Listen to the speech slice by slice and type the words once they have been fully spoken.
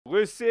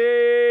Lucy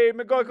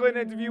McLauchlan,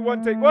 interview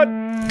 1, take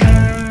 1.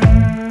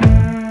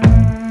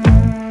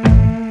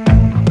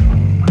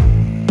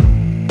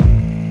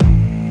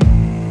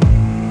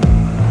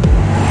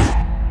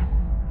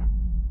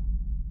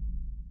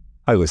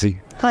 Hi, Lucy.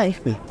 Hi.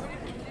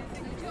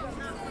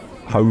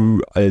 How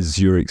has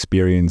your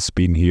experience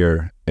been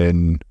here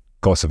in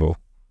Kosovo?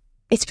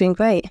 It's been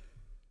great.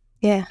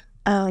 Yeah.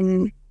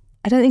 I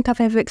don't think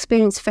I've ever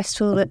experienced a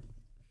festival that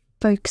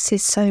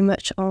focuses so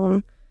much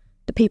on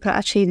the people that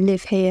actually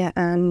live here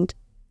and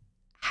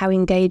how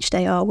engaged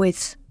they are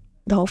with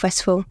the whole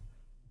festival.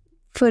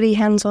 Fully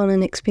hands-on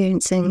and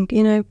experiencing,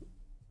 you know,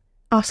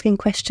 asking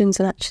questions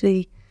and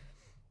actually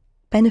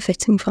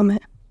benefiting from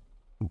it.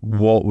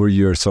 What were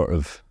your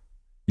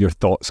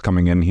thoughts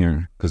coming in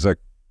here? Because I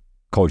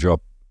called you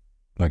up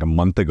like a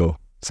month ago,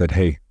 said,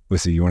 hey,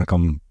 Lucy, you want to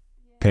come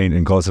paint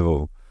in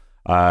Kosovo?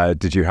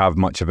 Did you have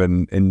much of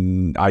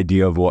an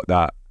idea of what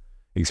that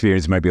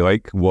experience might be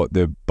like, what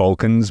the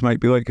Balkans might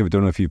be like? I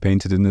don't know if you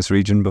painted in this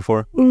region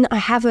before. No, I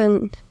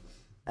haven't.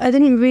 I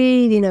didn't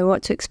really know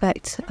what to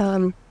expect.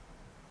 I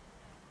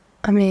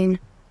mean,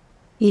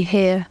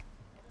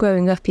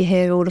 growing up, you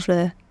hear all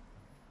the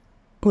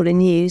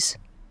news,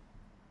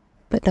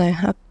 but no,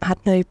 I had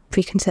no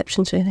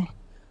preconceptions really.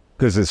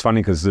 Because it's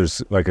funny, because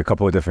there's like a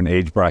couple of different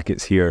age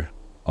brackets here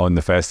on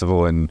the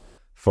festival, and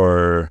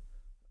for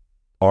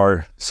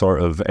our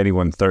sort of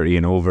anyone 30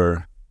 and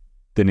over,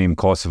 the name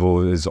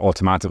Kosovo is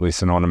automatically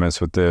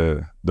synonymous with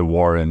the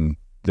war in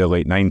the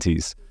late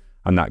 90s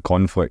and that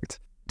conflict.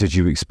 Did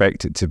you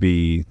expect it to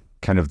be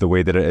kind of the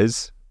way that it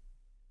is?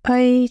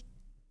 I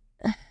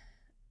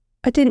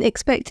didn't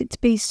expect it to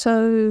be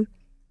so,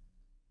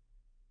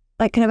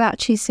 like, it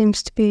actually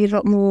seems to be a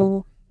lot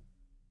more,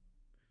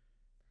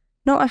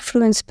 not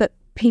affluence, but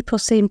people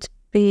seem to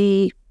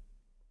be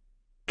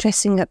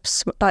dressing up,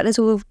 like there's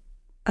all,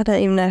 I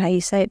don't even know how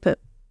you say it, but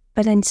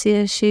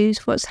Balenciaga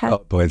shoes, what's that?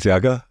 Oh,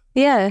 Balenciaga?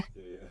 Yeah.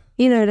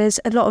 You know, there's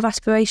a lot of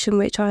aspiration,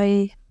 which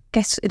I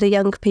guess the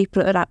younger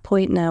people are at that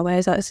point now,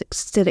 whereas I was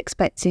still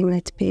expecting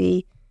there to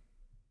be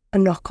a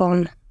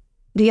knock-on.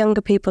 The younger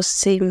people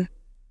seem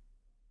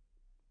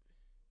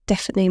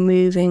definitely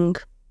moving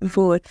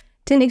forward.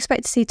 Didn't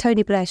expect to see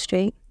Tony Blair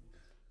Street.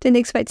 Didn't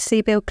expect to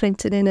see Bill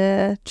Clinton in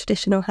a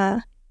traditional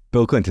hat.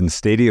 Bill Clinton's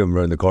stadium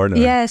around the corner.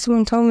 Yeah,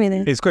 someone told me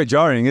that. It's quite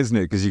jarring, isn't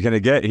it? Because you kind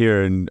of get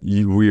here and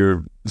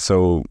we're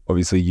so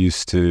obviously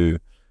used to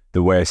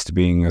the West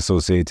being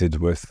associated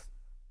with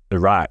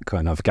Iraq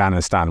and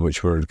Afghanistan,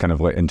 which were kind of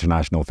like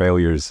international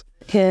failures.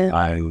 Yeah.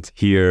 And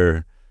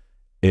here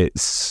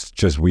it's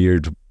just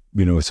weird,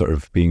 you know, sort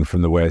of being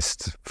from the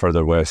West,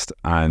 further West,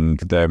 and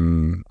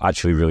them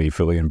actually really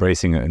fully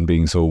embracing it and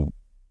being so,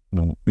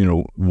 you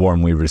know,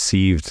 warmly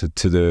received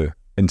to the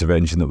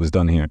intervention that was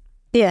done here.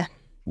 Yeah.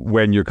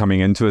 When you're coming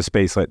into a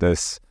space like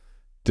this,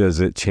 does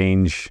it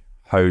change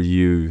how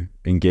you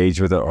engage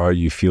with it or how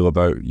you feel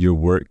about your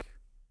work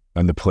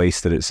and the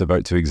place that it's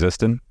about to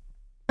exist in?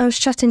 I was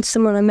chatting to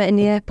someone I met in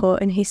the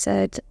airport, and he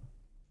said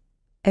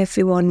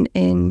everyone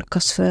in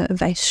Kosovo are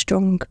very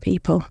strong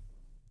people,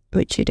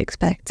 which you'd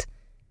expect.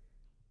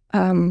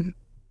 And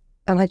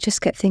I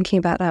just kept thinking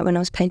about that when I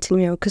was painting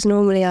the mural, because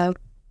normally I'm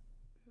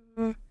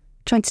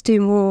trying to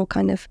do more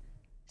kind of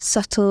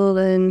subtle,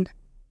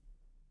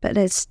 but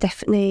there's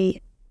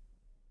definitely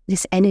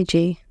this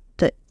energy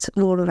that's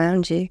all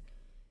around you.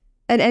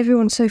 And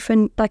everyone's so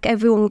friendly, like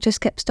everyone just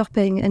kept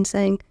stopping and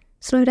saying,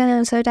 slow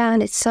down,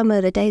 it's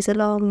summer, the days are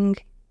long,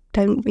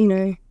 don't, you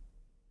know,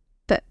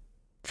 but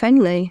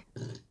friendly.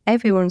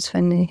 Everyone's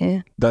friendly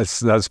here.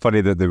 That's funny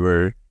that they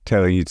were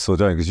telling you to slow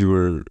down, because you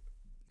were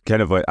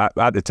kind of like,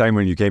 at the time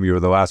when you came, you were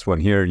the last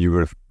one here and you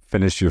were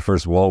finished your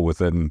first wall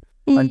within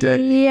a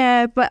day.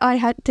 Yeah, but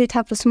I did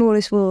have the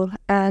smallest wall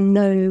and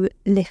no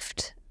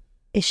lift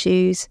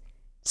issues.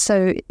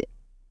 So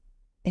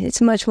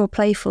it's much more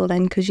playful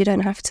then, because you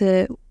don't have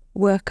to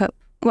work up,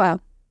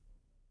 well,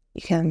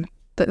 you can.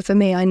 But for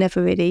me, I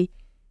never really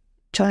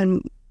try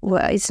and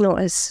work. It's not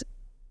as,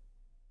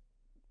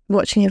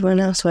 watching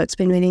everyone else work, it's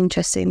been really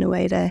interesting the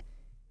way they're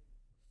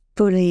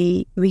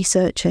fully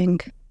researching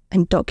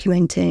and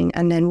documenting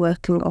and then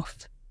working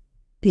off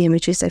the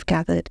images they've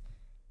gathered.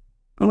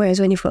 Whereas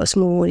when you've got a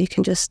small wall, you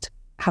can just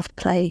have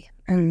play.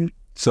 And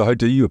so how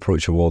do you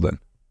approach a wall then?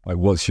 Like,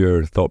 what's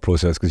your thought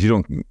process? Because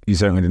you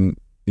certainly didn't,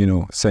 you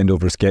know, send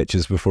over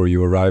sketches before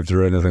you arrived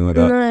or anything like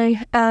that. No,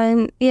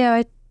 and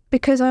yeah,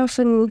 because I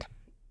often,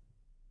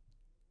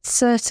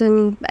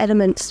 certain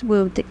elements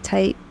will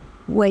dictate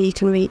where you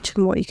can reach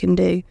and what you can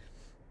do.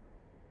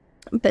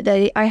 But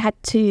I had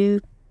two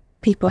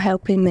people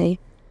helping me,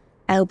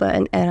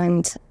 Albert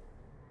and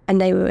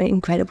they were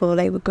incredible.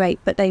 They were great,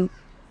 but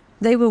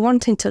they were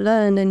wanting to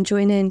learn and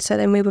join in. So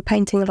then we were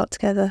painting a lot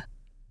together,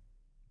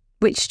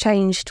 which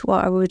changed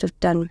what I would have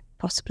done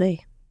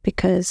possibly,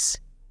 because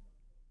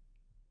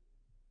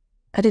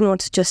I didn't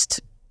want to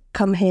just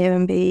come here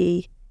and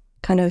be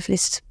kind of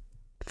this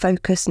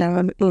focus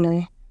now, you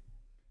know.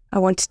 I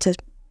wanted to,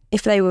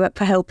 if they were up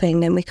for helping,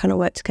 then we kind of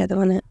worked together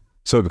on it.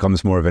 So it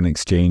becomes more of an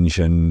exchange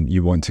and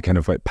you want to kind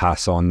of like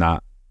pass on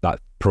that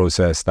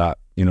process that,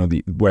 you know,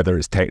 whether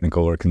it's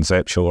technical or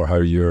conceptual, or how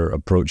you're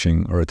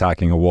approaching or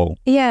attacking a wall.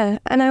 Yeah,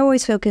 and I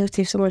always feel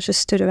guilty if someone's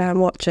just stood around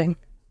watching.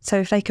 So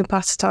if they can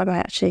pass the time, I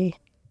actually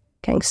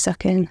getting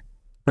stuck in.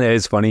 It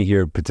is funny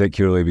here,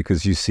 particularly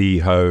because you see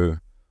how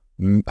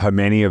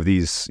many of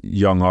these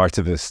young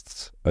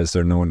artivists, as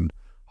they're known,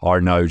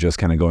 are now just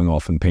kind of going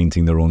off and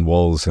painting their own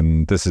walls.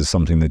 And this is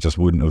something that just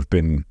wouldn't have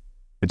been,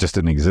 it just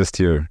didn't exist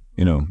here,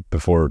 you know,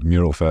 before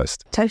Mural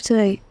Fest.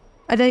 Totally.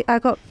 I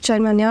got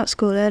shown around the art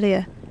school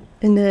earlier,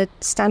 and the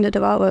standard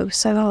of artwork was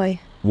so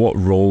high. What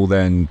role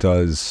then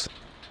does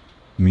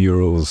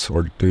murals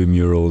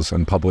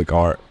and public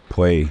art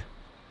play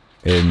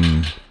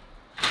in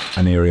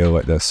an area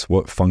like this?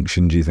 What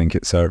function do you think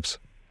it serves?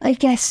 I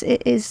guess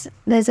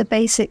there's a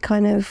basic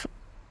kind of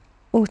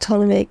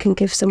autonomy it can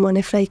give someone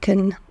if they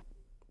can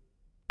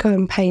go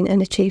and paint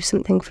and achieve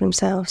something for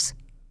themselves.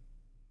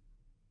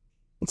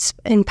 It's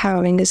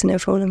empowering, isn't it,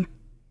 for them?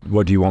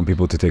 What do you want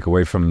people to take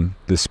away from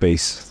the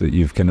space that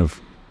you've kind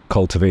of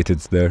cultivated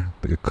there,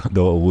 the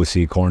little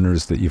Lucy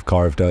corners that you've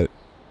carved out?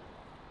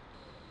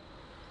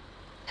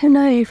 I don't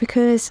know,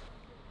 because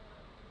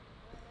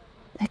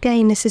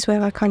again, this is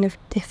where I kind of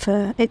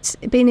differ. It's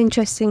been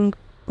interesting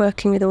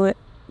working with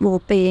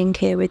being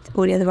here with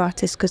all the other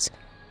artists, because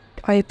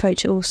I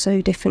approach it all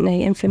so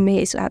differently, and for me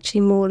it's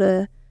actually more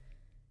the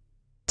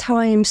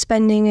time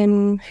spending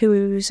and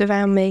who's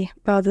around me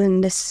rather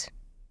than this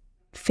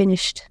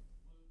finished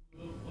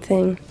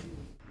thing.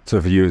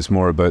 So for you it's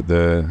more about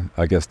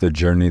the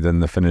journey than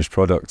the finished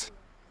product.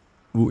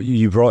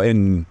 You brought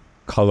in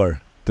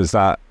colour. Does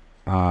that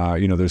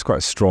there's quite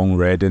a strong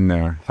red in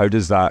there. How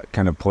does that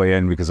kind of play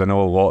in? Because I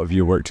know a lot of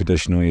your work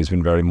traditionally has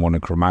been very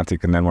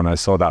monochromatic, and then when I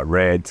saw that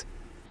red,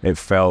 it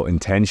felt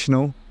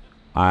intentional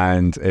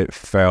and it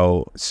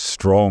felt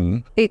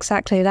strong.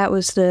 Exactly, that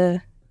was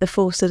the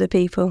force of the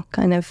people,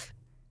 kind of,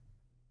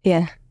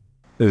 yeah.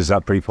 Is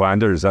that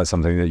pre-planned, or is that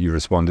something that you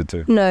responded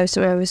to? No,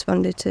 so I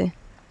responded to.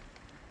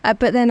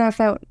 But then I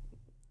felt,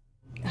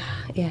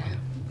 yeah.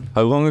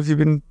 How long have you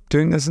been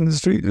doing this in the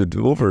street?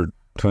 Over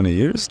 20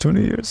 years,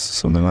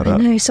 something like that?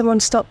 I know, someone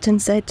stopped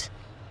and said,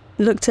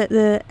 looked at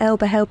the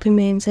Elba helping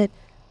me and said,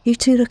 "You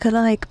two look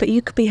alike, but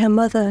you could be her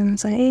mother." And I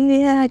was like,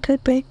 yeah, I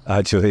could be.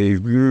 Actually,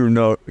 you're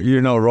not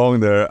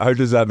wrong there. How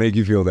does that make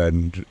you feel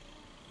then? Do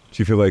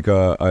you feel like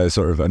a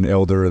sort of an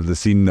elder of the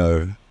scene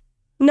now?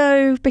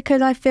 No,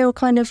 because I feel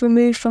kind of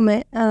removed from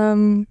it,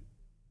 kind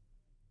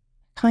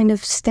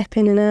of step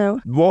in and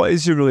out. What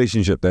is your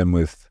relationship then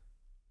with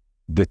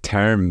the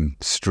term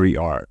street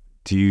art?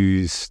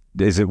 Is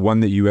it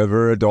one that you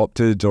ever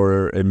adopted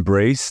or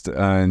embraced,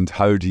 and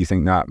how do you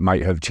think that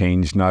might have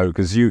changed now?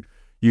 Because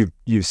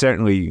you've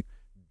certainly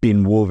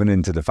been woven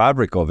into the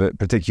fabric of it,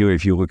 particularly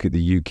if you look at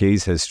the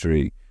UK's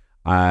history,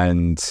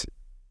 and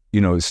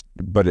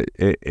but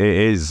it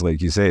is,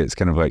 like you say, it's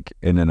kind of like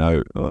in and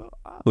out. Oh,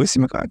 Lucy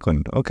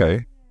McLauchlan,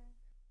 okay.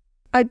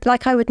 I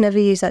would never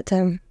use that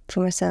term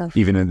for myself,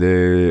 even in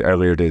the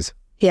earlier days.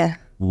 Yeah.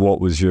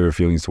 What was your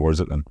feelings towards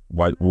it then?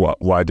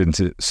 Why didn't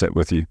it sit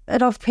with you? A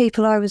lot of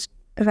people I was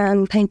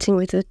around painting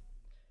with,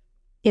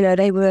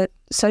 they were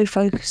so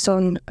focused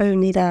on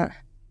only that.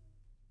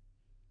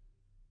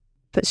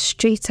 But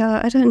street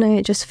art, I don't know,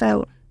 it just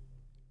felt,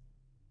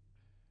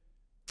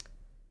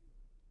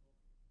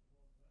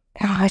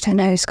 I don't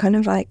know, it's kind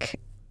of like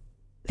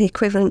the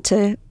equivalent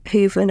to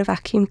hoovering a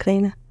vacuum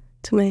cleaner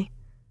to me.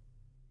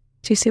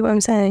 Do you see what I'm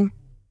saying?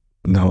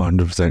 No,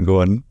 100%, go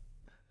on.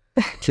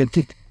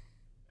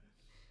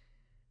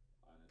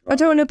 I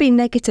don't want to be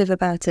negative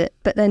about it,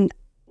 but then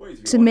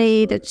to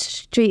me the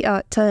street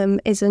art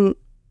term isn't,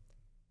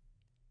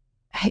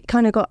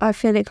 I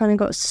feel it kind of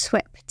got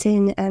swept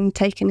in and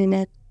taken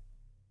in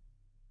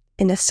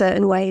a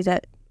certain way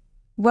that,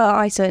 well,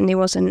 I certainly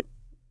wasn't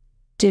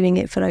doing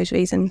it for those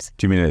reasons.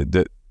 Do you mean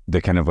that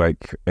the kind of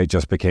like, it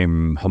just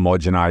became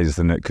homogenized,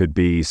 and it could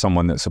be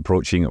someone that's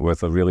approaching it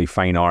with a really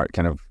fine art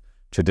kind of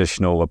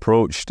traditional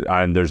approach,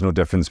 and there's no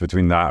difference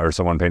between that or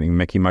someone painting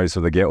Mickey Mouse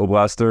with a ghetto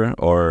blaster?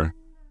 Or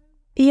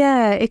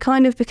yeah, it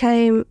kind of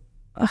became,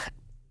 I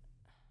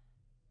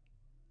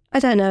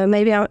don't know,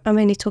 maybe I'm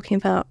only talking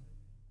about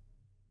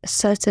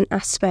certain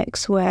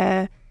aspects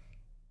where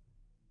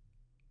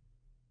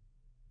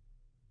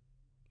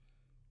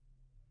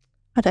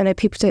I don't know,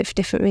 people do it for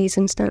different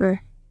reasons, don't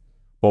they?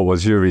 What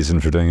was your reason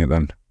for doing it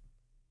then?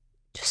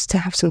 Just to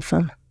have some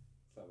fun.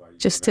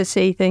 Just to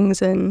see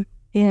things, and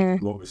yeah.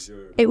 What was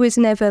your... It was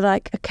never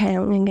like, okay,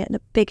 I'm going to get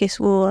the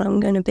biggest wall, I'm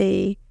going to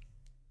be,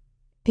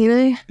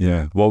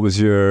 Yeah. What was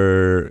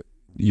your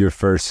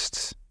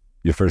first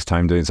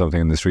time doing something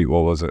in the street?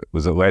 What was it?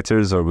 Was it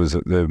letters, or was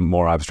it the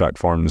more abstract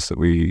forms that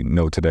we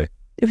know today?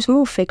 It was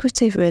more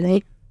figurative,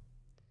 really.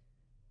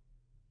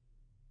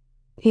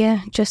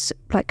 Yeah, just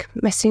like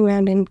messing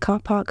around in car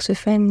parks with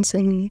friends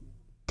and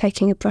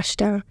taking a brush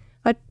down.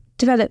 I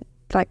developed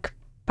like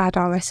bad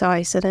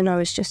RSI, so then I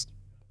was just,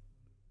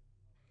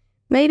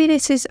 maybe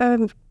this is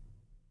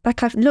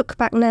like I look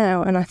back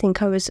now and I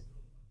think I was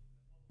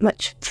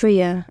much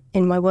freer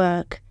in my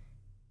work.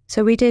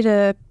 So we did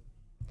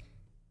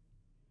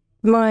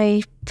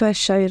my first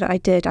show that I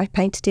did, I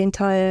painted the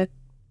entire...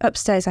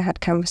 Upstairs I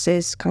had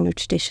canvases, kind of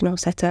traditional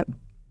setup.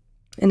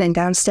 And then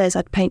downstairs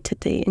I'd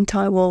painted the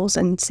entire walls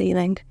and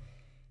ceiling.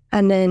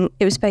 And then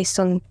it was based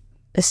on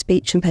a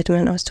speech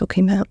impediment I was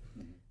talking about.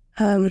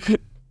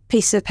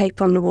 Pieces of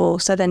paper on the wall,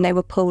 so then they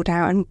were pulled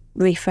out and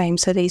reframed.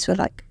 So these were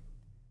like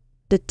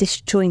the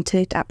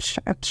disjointed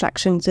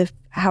abstractions of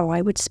how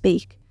I would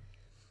speak.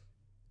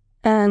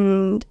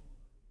 And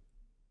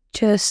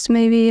just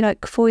maybe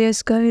like 4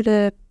 years ago,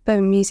 the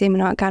Birmingham Museum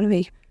and Art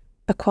Gallery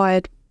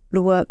acquired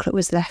the work that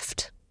was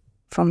left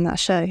from that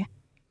show.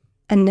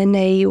 And then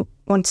they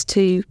wanted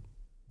to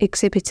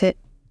exhibit it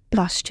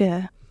last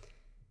year.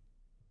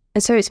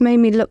 And so it's made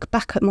me look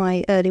back at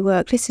my early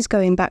work. This is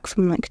going back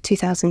from like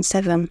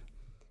 2007.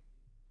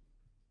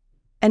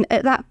 And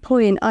at that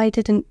point, I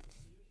didn't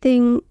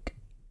think,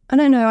 I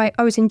don't know,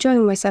 I was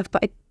enjoying myself,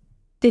 but I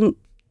didn't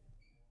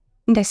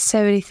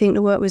necessarily think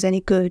the work was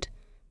any good.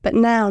 But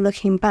now,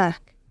 looking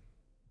back,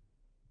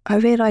 I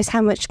realise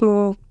how much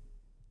more,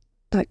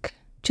 like,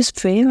 just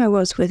freer I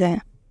was with it.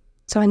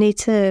 So I need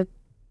to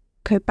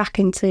go back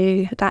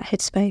into that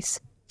headspace.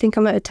 I think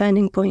I'm at a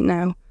turning point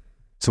now.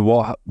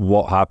 So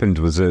what happened?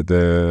 Was it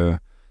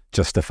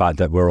just the fact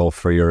that we're all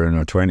freer in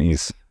our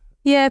 20s?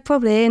 Yeah,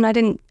 probably, and I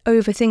didn't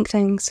overthink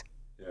things.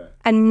 Yeah.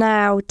 And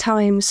now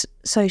time's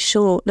so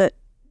short that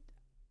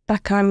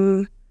like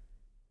I'm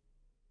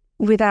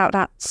without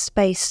that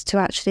space to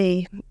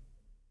actually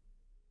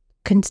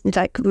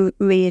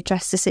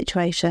readdress the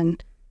situation.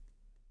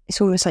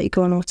 It's almost like you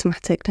go on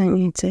automatic, don't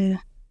you, to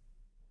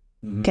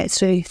get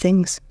through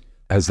things.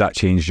 Has that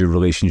changed your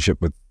relationship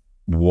with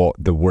what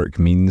the work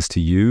means to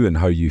you and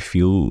how you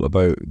feel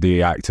about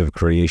the act of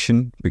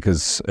creation?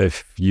 Because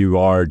if you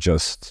are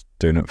just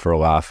doing it for a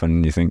laugh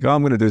and you think, oh,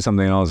 I'm going to do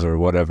something else or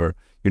whatever,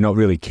 you're not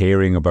really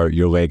caring about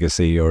your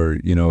legacy or,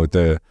 you know,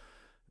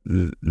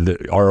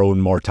 our own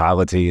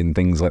mortality and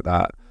things like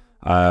that.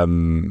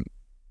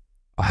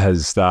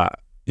 Has that,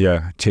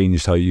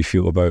 changed how you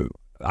feel about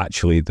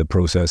actually the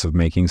process of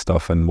making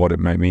stuff and what it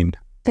might mean?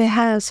 It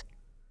has.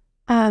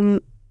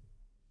 And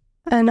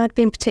I'd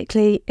been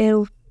particularly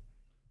ill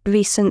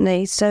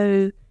recently,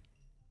 so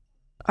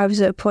I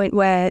was at a point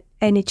where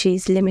energy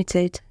is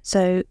limited.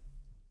 So,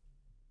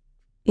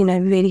 you know,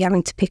 really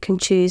having to pick and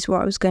choose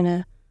what I was going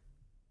to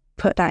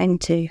put that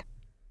into.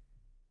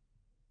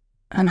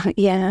 And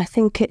I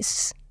think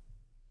it's...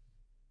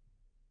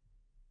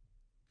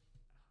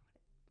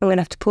 I'm going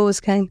to have to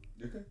pause, Kane.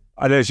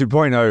 And I should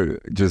point out,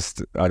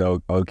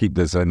 I'll keep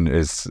this in,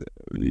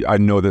 I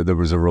know that there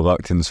was a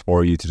reluctance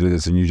for you to do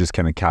this and you just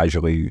kind of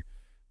casually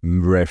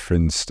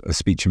referenced a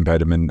speech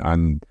impediment,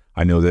 and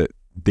I know that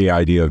the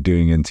idea of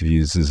doing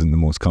interviews isn't the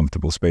most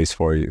comfortable space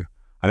for you.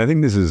 And I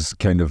think this is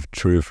kind of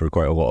true for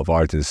quite a lot of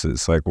artists.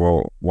 It's like,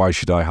 well, why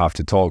should I have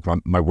to talk?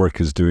 My work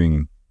is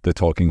doing the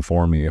talking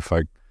for me. If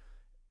I,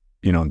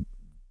 you know,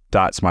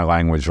 that's my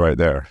language right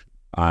there.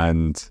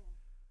 And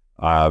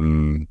I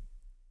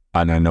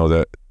know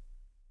that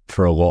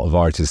for a lot of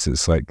artists,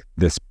 it's like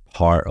this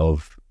part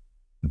of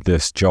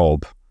this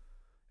job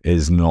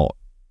is not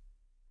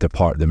the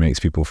part that makes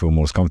people feel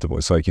most comfortable.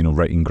 It's like, you know,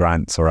 writing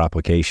grants or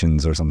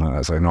applications or something like that.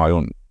 It's like, no,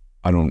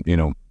 I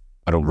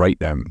don't write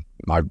them.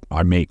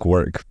 I make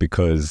work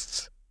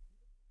because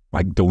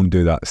I don't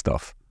do that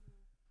stuff.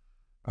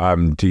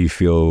 Do you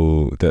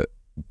feel that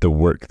the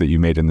work that you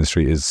made in the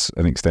street is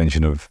an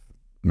extension of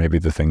maybe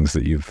the things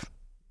that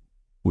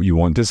what you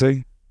want to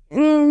say?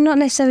 Not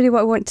necessarily what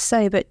I want to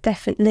say, but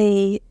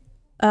definitely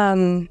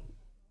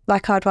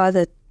like I'd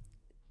rather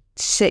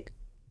sit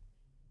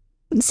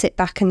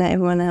back and let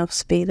everyone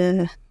else be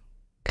the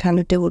kind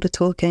of do all the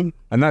talking.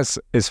 And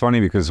it's funny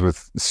because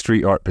with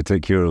street art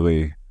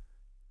particularly,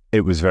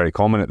 it was very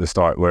common at the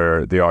start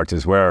where the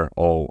artists were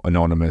all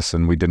anonymous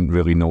and we didn't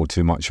really know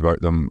too much about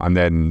them. And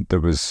then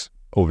there was,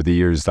 over the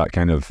years, that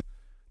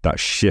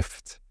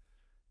shift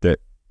that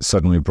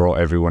suddenly brought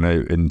everyone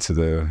out into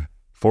the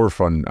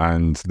forefront,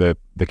 and the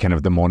kind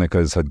of the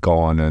monikers had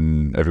gone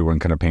and everyone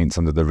kind of paints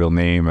under their real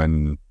name.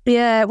 And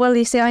yeah, well,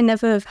 you see, I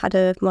never have had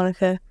a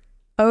moniker.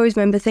 I always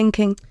remember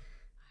thinking, I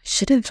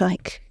should have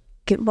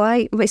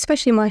why,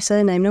 especially my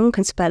surname, no one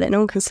can spell it, no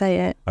one can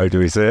say it. How do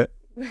we say it?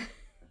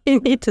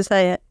 You need to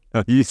say it.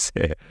 Oh, you say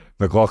it.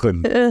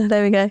 McLauchlan.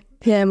 There we go.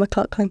 Yeah,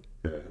 McLauchlan.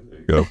 Yeah, there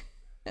you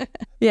go.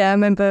 Yeah, I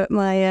remember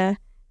my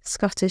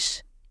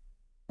Scottish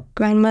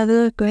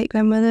grandmother,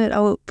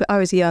 great-grandmother, I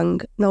was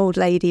young, an old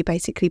lady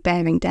basically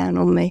bearing down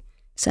on me,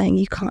 saying,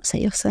 you can't say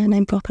your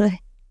surname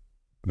properly.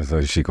 So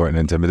is she quite an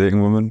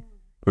intimidating woman?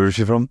 Where is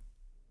she from?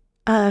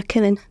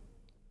 Killing.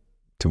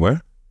 To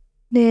where?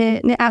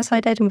 Near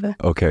outside Edinburgh.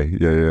 Okay,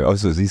 yeah. Oh,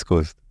 so it's East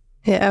Coast.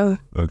 Yeah. Oh.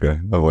 Okay,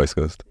 I'm West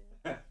Coast.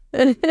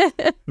 Right,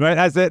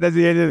 that's it. That's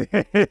the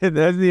end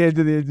of the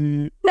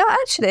interview. No,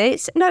 actually,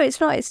 it's not.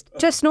 It's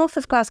just north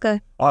of Glasgow.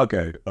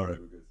 Okay, all right.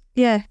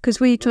 Yeah, because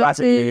we because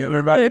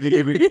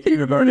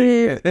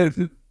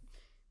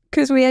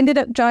we ended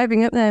up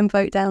driving up there and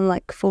broke down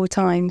like 4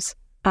 times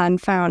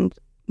and found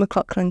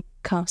McLauchlan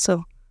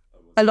Castle,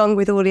 along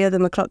with all the other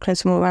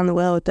McLauchlans from all around the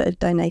world that had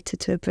donated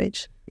to a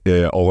bridge.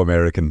 all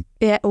American.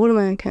 Yeah, all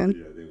American.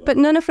 Yeah, but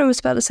none of them are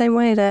spelled the same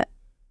way that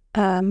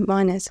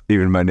mine is.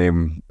 Even my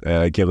name,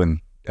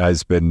 Gillen,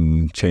 has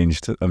been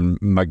changed.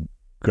 My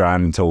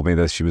gran told me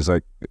this. She was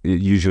like,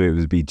 usually it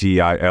would be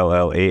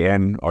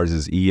Gillan, ours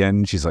is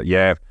En. She's like,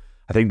 yeah,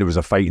 I think there was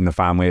a fight in the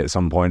family at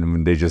some point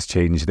and they just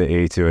changed the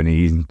A to an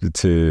E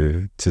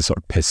to sort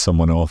of piss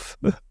someone off.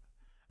 And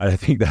I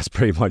think that's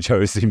pretty much how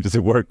it seems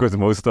to work with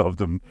most of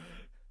them.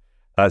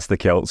 That's the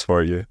Celts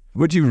for you.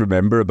 What do you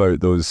remember about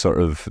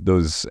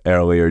those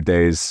earlier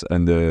days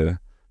and the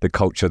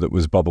culture that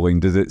was bubbling?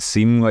 Did it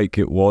seem like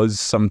it was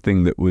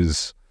something that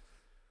was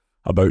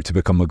about to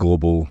become a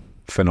global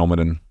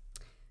phenomenon?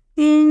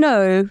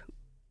 No,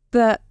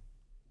 but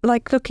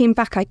like looking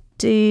back, I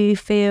do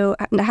feel,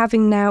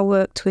 having now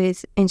worked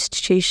with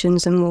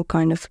institutions and more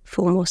kind of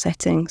formal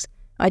settings,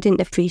 I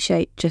didn't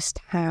appreciate just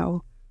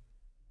how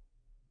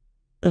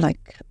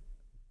like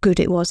good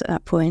it was at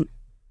that point,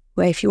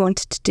 where if you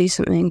wanted to do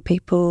something,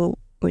 people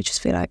would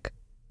just feel like,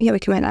 yeah, we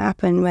can make that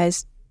happen,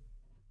 whereas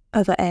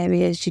other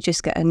areas you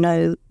just get a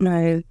no,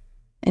 and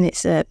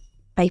it's a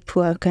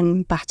paperwork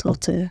and battle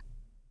to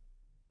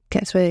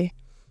get through.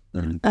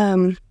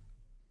 Mm-hmm.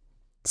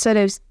 So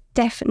there's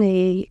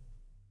definitely,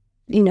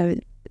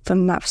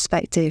 from that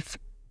perspective,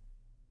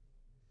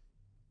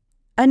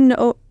 and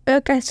I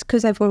guess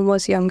because everyone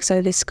was young,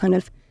 so this kind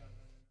of...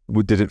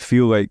 Did it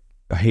feel like,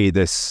 hey,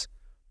 this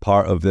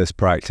part of this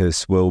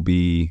practice will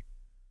be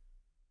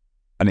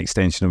an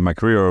extension of my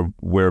career, or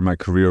where my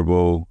career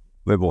will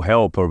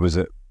help, or was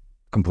it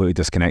completely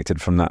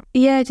disconnected from that?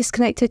 Yeah,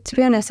 disconnected. To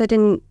be honest, I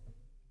didn't...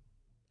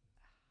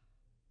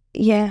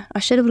 Yeah, I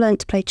should have learned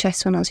to play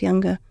chess when I was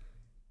younger,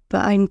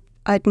 but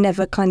I'd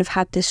never kind of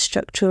had this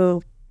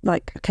structural,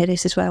 like, okay,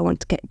 this is where I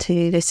want to get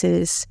to, this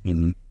is...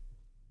 Mm-hmm.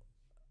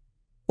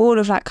 All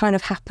of that kind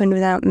of happened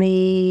without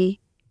me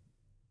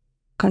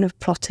kind of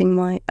plotting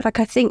my... Like,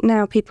 I think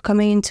now people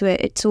coming into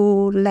it, it's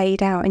all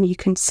laid out and you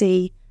can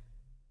see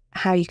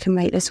how you can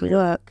make this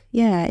work.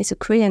 Yeah, it's a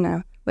career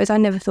now. Whereas I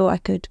never thought I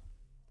could...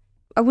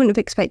 I wouldn't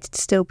have expected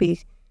to still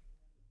be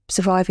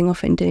surviving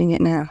off it and doing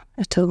it now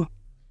at all.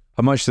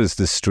 How much does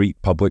the street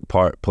public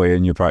part play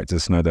in your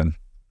practice now then?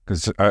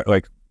 Because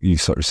like you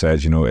sort of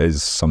said, it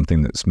is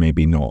something that's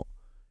maybe not,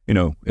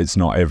 it's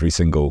not every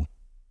single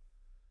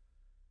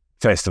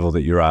festival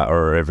that you're at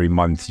or every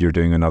month you're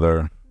doing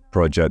another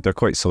project. You're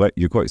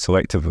quite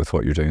selective with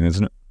what you're doing,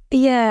 isn't it?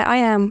 Yeah, I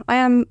am.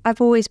 I've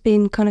always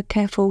been kind of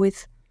careful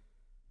with,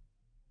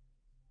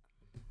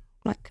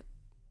 like,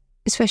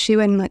 especially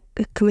when like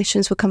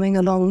commissions were coming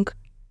along,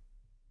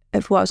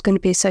 of what I was going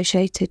to be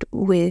associated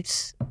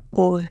with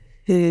or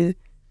who.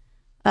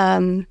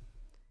 And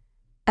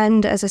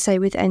as I say,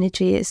 with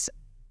energy,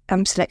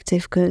 I'm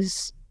selective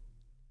because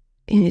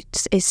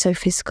it's so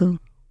physical,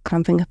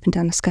 clamping up and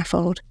down a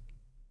scaffold.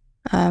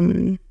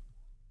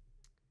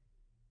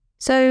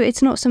 So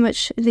it's not so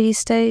much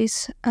these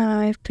days.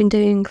 I've been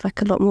doing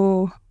like a lot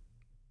more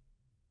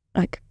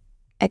like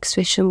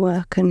exhibition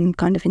work and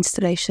kind of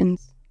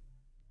installations,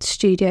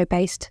 studio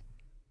based.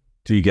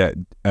 Do you get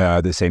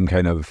the same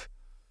kind of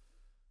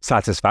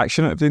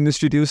satisfaction out of doing the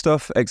studio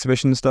stuff,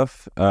 exhibition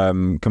stuff,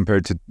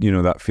 compared to,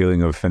 that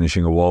feeling of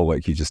finishing a wall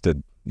like you just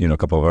did, a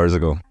couple of hours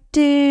ago?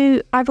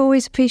 I've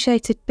always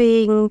appreciated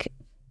being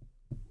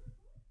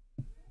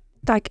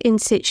like in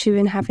situ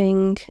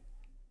and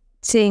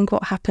seeing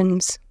what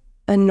happens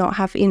and not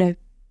have,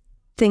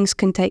 things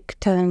can take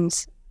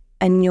turns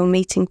and you're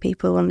meeting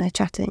people and they're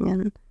chatting,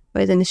 and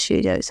whereas in the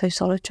studio it's so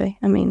solitary.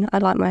 I mean, I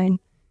like my own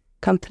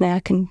company. I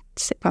can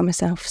sit by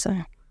myself, so...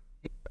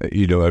 I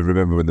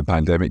remember when the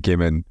pandemic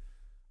came in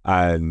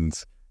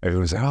and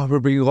everyone was like, oh, we're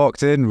being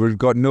locked in. We've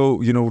got no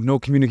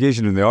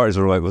communication. And the artists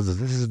were like, well, this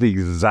is the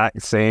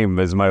exact same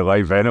as my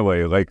life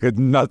anyway. Like,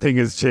 nothing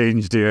has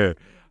changed here.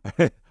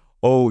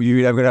 Oh,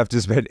 I'm going to have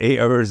to spend 8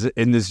 hours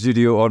in the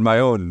studio on my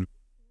own.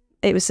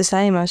 It was the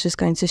same. I was just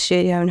going to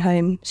studio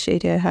home.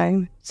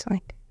 It's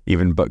like...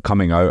 But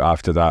coming out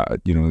after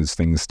that, as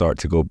things start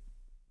to go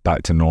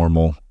back to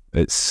normal,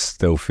 it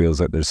still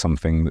feels like there's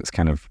something that's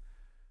kind of,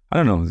 I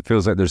don't know, it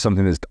feels like there's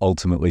something that's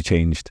ultimately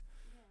changed.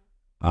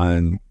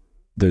 And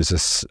there's a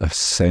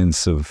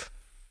sense of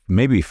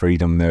maybe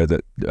freedom there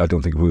that I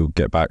don't think we'll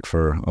get back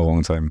for a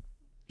long time.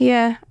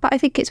 Yeah, but I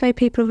think it's made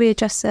people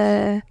readjust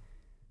their,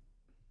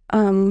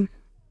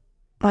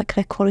 like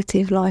their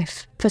quality of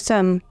life for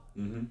some.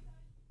 Mm-hmm.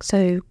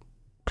 So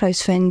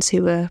close friends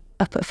who were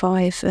up at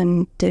 5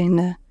 and doing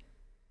the,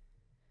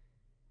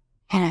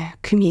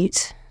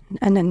 commute,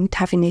 and then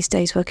having these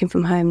days working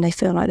from home, they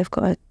feel like they've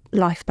got a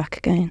life back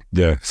again.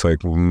 Yeah, it's like,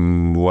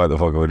 why the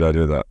fuck would I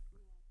do that?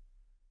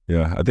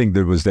 Yeah, I think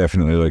there was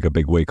definitely like a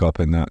big wake up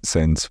in that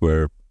sense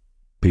where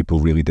people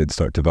really did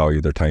start to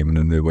value their time in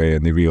a new way,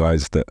 and they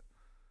realised that,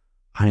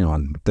 hang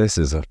on, this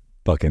is a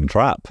fucking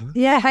trap.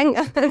 Yeah, hang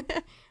on.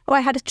 Oh, I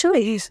had a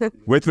choice.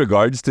 With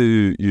regards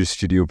to your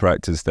studio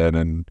practice then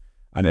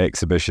and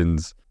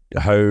exhibitions,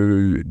 how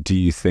do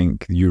you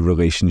think your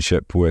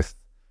relationship with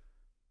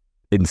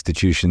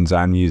institutions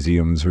and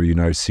museums where you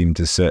now seem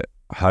to sit,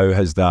 how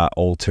has that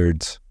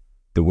altered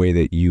the way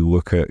that you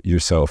look at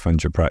yourself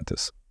and your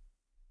practice?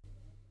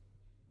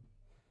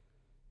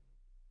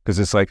 Because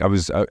it's like I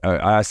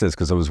asked this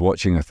because I was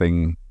watching a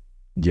thing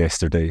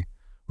yesterday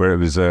where it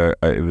was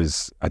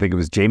I think it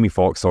was Jamie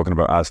Foxx talking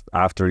about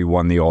after he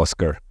won the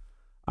Oscar,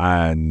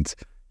 and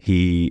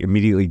he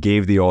immediately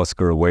gave the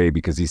Oscar away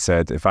because he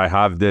said, if I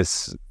have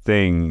this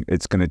thing,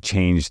 it's going to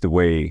change the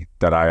way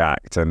that I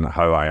act and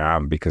how I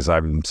am, because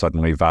I'm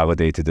suddenly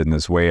validated in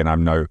this way and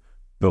I'm now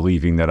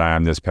believing that I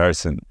am this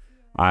person.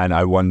 And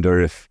I wonder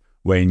if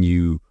when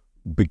you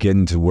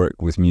begin to work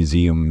with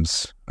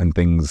museums and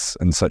things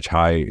in such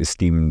high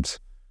esteemed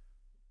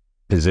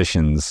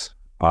positions,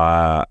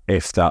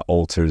 if that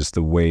alters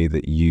the way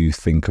that you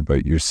think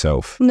about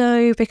yourself.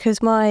 No,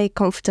 because my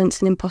confidence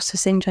and imposter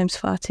syndrome's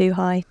far too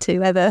high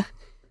to ever.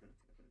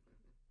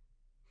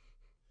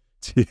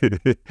 Do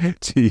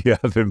you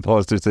have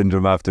imposter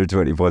syndrome after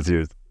 20 plus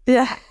years?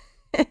 Yeah.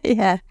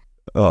 Yeah.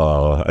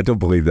 Oh, I don't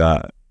believe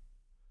that.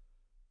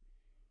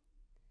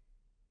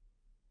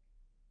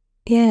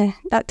 Yeah,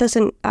 that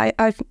doesn't, my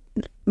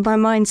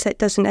mindset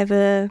doesn't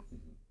ever,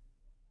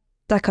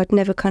 like I'd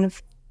never kind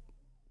of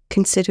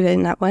consider it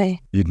in that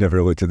way. You'd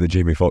never looked at the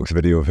Jamie Foxx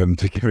video of him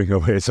giving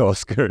away his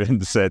Oscar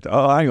and said,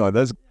 oh, hang on,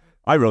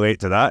 I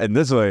relate to that in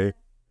this way.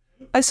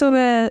 I saw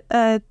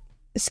a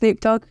Snoop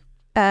Dogg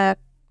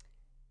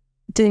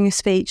doing a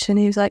speech, and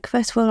he was like,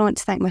 first of all, I want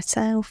to thank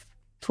myself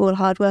for all the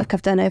hard work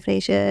I've done over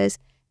these years,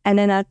 and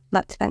then I'd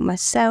like to thank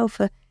myself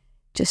for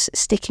just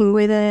sticking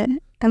with it.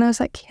 And I was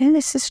like, yeah,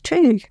 this is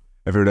true.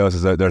 Everyone else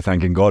is out there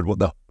thanking God. What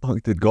the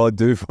fuck did God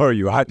do for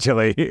you,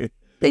 actually?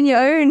 In your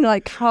own,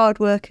 like, hard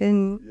work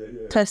and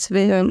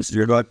perseverance.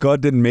 You're like,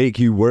 God didn't make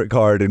you work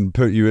hard and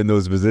put you in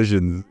those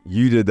positions.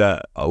 You did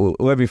that.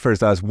 Let me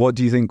first ask, what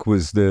do you think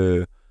was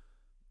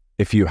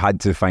if you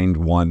had to find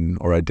one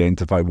or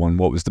identify one,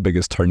 what was the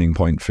biggest turning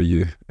point for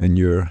you in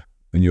your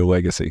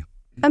legacy?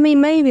 I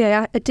mean, maybe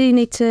I do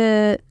need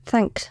to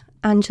thank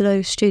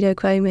Angelo Studio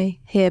Cuomi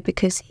here,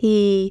 because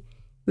he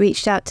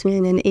reached out to me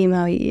in an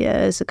email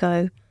years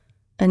ago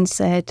and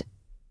said,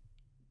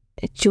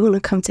 do you want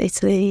to come to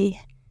Italy?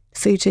 The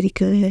food's really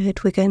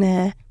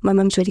good. My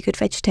mum's really good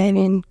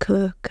vegetarian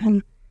cook.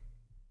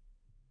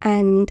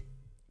 And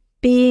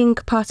being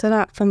part of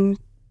that from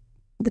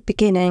the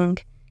beginning,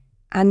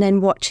 and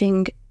then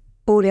watching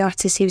all the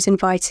artists he was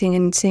inviting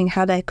and seeing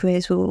how their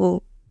careers were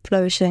all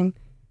flourishing,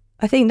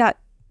 I think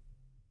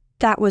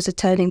that was a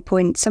turning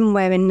point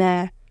somewhere in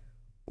there,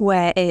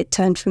 where it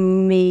turned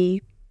from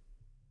me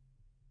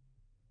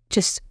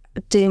just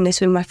doing this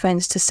with my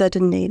friends to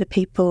suddenly the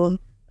people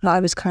that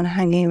I was kind of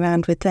hanging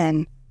around with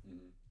then.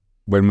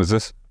 When was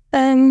this?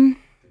 You're on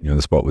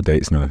the spot with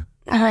dates now.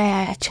 Oh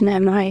yeah, do you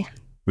know,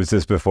 was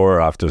this before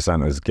or after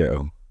Santa's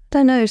Ghetto?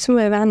 Don't know,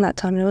 somewhere around that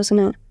time, wasn't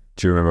it?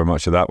 Do you remember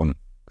much of that one?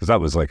 Because that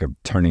was like a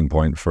turning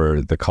point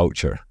for the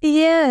culture.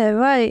 Yeah,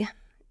 right.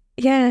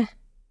 Yeah.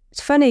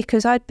 It's funny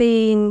because I'd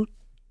been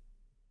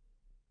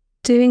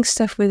doing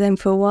stuff with them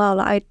for a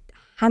while.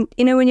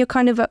 You know, when you're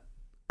kind of up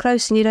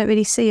close and you don't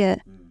really see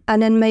it.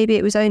 And then maybe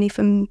it was only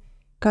from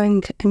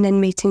going and then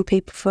meeting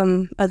people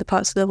from other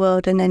parts of the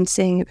world and then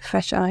seeing it with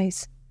fresh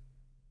eyes.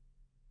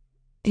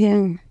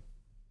 Yeah.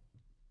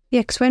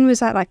 Yeah, because when was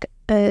that, like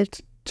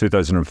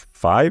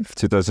 2005,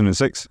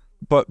 2006?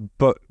 But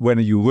when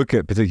you look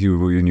at,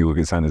 particularly when you look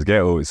at Santa's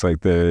Ghetto, it's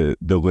like the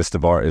list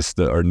of artists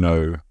that are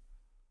now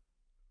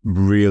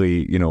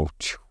really, you know,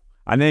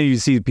 and then you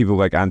see people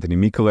like Anthony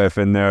Mikulev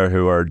in there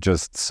who are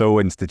just so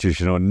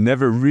institutional,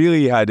 never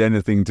really had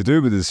anything to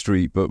do with the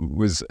street, but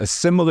was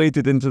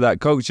assimilated into that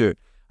culture.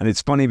 And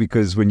it's funny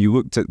because when you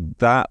looked at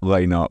that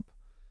lineup,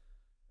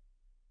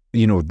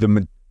 you know,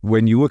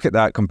 when you look at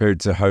that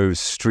compared to how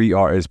street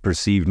art is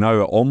perceived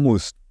now, it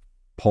almost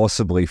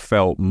possibly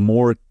felt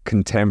more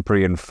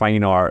contemporary and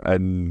fine art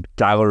and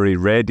gallery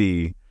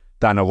ready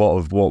than a lot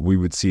of what we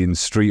would see in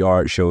street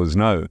art shows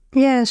now.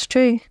 Yeah, it's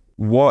true.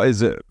 What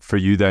is it for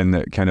you then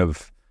that kind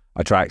of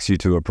attracts you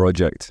to a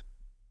project?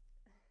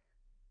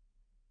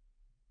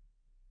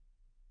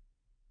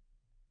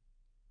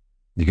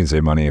 You can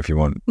say money if you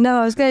want. No,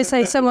 I was going to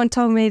say, someone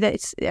told me that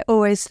it's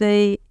always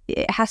it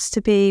has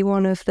to be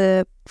one of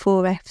the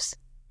 4 Fs,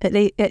 at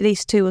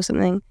least 2 or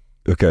something.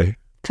 Okay.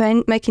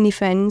 Making new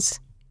friends,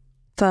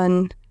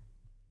 fun,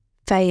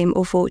 fame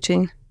or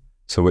fortune.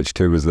 So which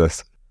 2 was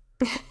this?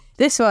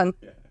 This one.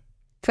 Yeah.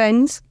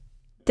 Friends,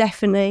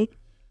 definitely.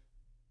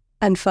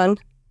 And fun.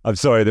 I'm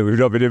sorry that we've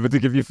not been able to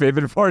give you fame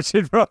and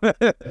fortune from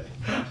it.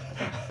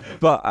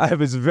 But I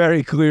was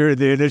very clear in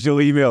the initial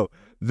email.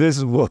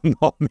 This will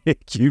not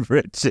make you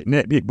rich in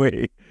any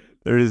way.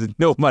 There is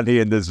no money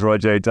in this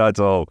project at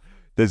all.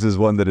 This is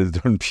one that is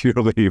done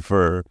purely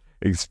for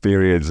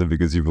experience and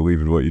because you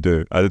believe in what you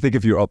do. I think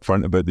if you're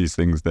upfront about these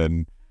things,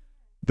 then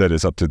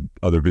it's up to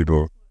other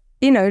people.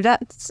 You know,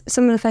 that's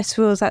some of the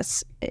festivals,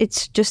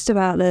 it's just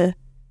about the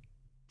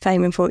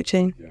fame and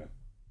fortune. Yeah.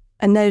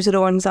 And those are the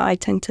ones that I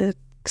tend to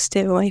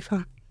steer away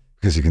from.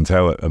 Because you can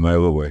tell it a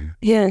mile away.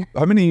 Yeah.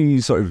 How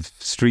many sort of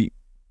street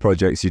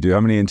projects you do?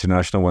 How many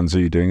international ones are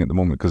you doing at the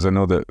moment? Because I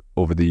know that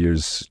over the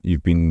years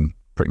you've been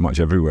pretty much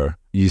everywhere.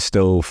 You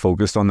still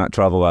focused on that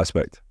travel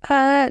aspect?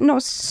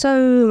 Not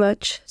so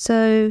much.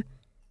 So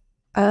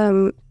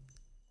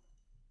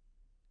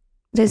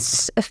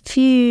There's a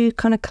few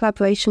kind of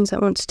collaborations I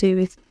want to do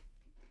with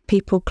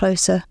people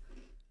closer.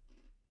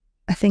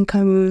 I think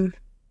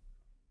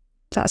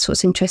that's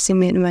what's interesting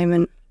me at the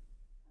moment.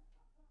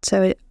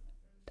 So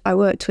I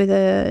worked with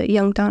a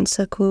young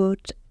dancer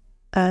called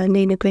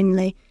Nina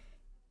Grinley,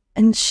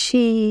 and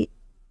she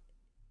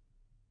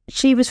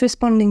was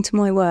responding to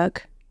my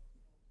work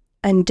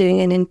and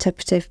doing an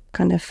interpretive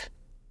kind of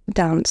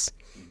dance.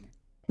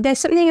 There's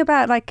something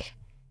about, like,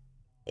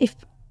 if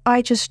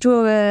I just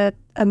draw a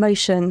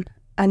emotion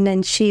and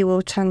then she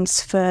will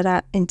transfer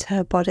that into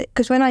her body.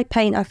 Because when I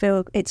paint, I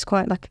feel it's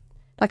quite like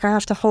I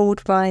have to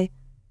hold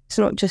it's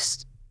not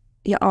just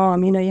your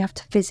arm, you have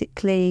to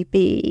physically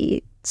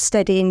be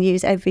steady and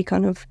use every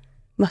kind of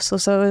muscle.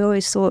 So I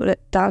always thought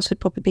that dance would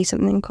probably be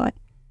something quite...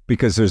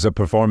 Because there's a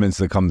performance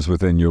that comes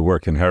within your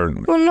work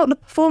inherently. Well, not the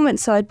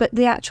performance side, but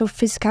the actual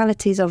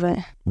physicalities of it.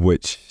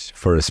 Which,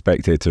 for a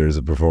spectator, is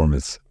a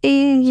performance.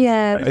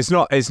 Yeah. It's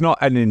not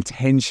an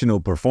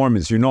intentional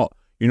performance. You're not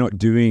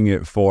doing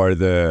it for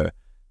the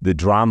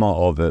drama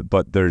of it,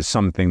 but there's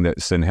something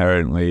that's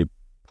inherently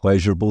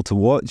pleasurable to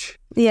watch.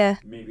 Yeah.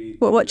 Maybe.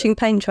 What, watching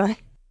paint dry?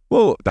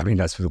 Well, I mean,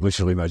 that's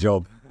literally my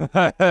job.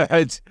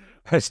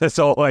 That's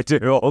all I do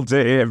all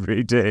day,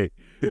 every day,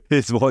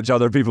 is watch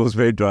other people's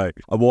paint dry.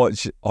 I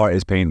watch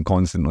artists paint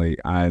constantly,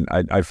 and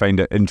I find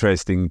it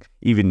interesting,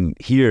 even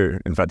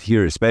here, in fact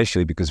here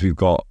especially, because we've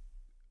got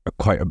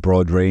quite a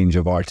broad range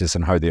of artists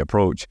and how they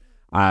approach.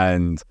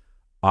 And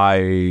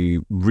I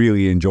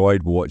really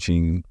enjoyed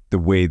watching the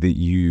way that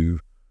you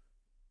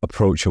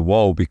approach a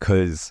wall,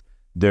 because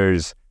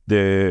there's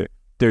the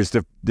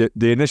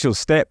initial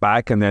step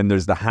back, and then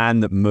there's the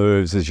hand that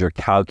moves as you're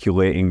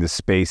calculating the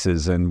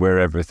spaces and where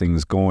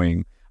everything's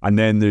going. And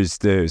then there's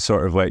the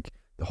sort of like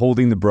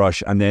holding the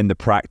brush, and then the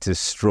practice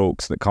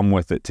strokes that come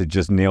with it to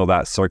just nail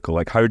that circle.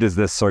 Like, how does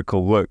this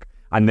circle look?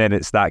 And then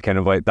it's that kind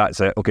of like, that's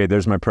it. Okay,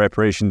 there's my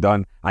preparation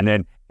done. And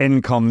then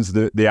in comes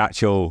the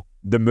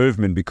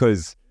movement,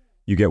 because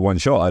you get one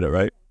shot at it,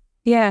 right?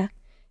 Yeah.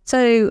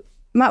 So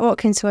Matt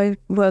Watkins, who I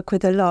work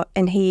with a lot,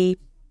 and he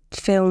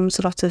films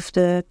a lot of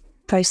the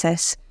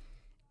process.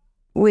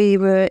 We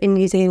were in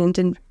New Zealand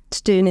and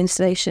to do an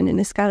installation in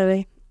this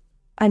gallery,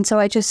 and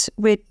so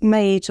we'd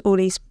made all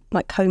these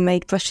like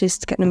homemade brushes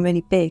to get them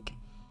really big.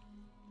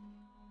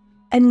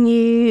 And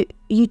you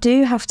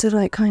do have to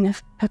like kind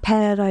of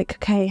prepare, like,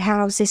 okay,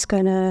 how's this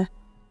gonna,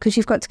 because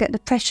you've got to get the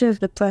pressure of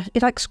the brush.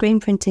 It's like screen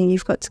printing,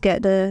 you've got to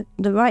get the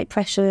right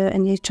pressure,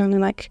 and you're trying to,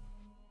 like,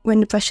 when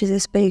the brush is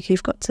this big,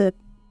 you've got to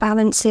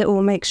balance it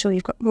or make sure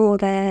you've got more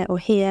there or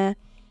here.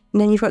 And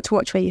then you've got to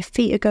watch where your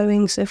feet are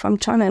going. So if I'm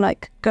trying to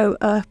like go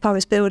up, I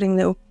was building a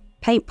little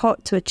paint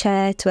pot to a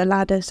chair to a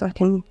ladder so I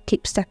can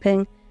keep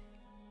stepping,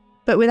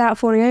 but without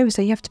falling over.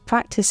 So you have to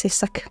practice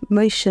this like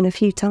motion a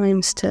few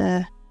times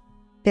to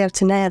be able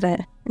to nail it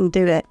and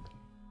do it.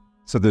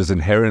 So there's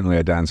inherently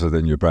a dance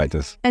within your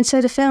practice. And so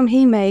the film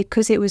he made,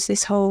 because it was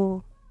this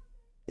whole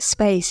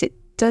space, it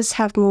does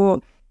have more.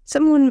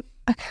 Someone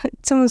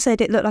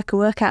said it looked like a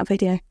workout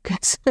video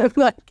because of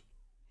like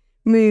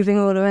moving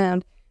all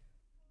around.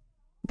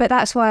 But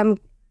that's why I'm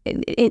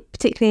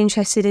particularly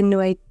interested in the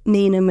way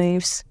Nina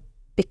moves,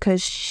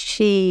 because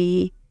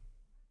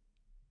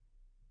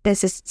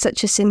there's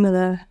such a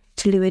similar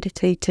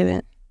fluidity to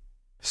it.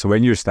 So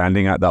when you're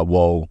standing at that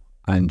wall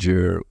and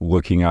you're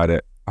looking at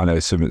it, and I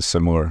assume it's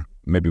similar,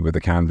 maybe with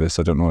a canvas,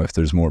 I don't know if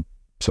there's more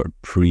sort of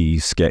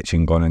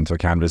pre-sketching gone into a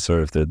canvas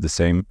or if they're the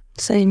same.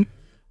 Same.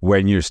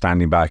 When you're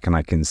standing back and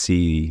I can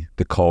see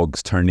the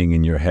cogs turning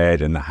in your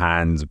head and the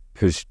hands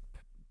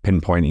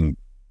pinpointing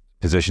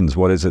positions,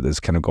 what is it that's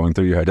kind of going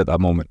through your head at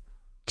that moment?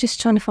 Just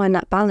trying to find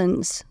that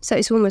balance. So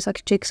it's almost like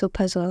a jigsaw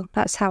puzzle.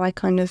 That's how I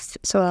kind of,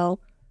 so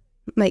I'll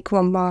make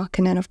one mark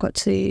and then I've got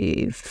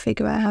to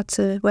figure out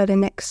where the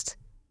next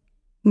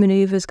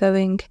manoeuvre's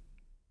going,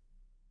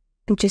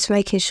 and just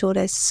making sure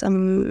there's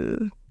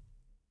some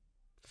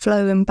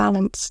flow and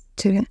balance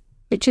to it,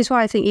 which is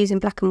why I think using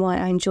black and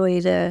white, I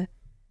enjoy the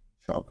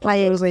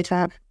playing with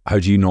that. How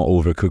do you not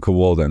overcook a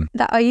wall then?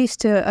 That I used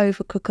to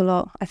overcook a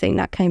lot. I think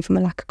that came from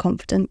a lack of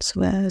confidence,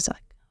 where I was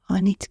like, I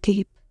need to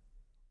keep,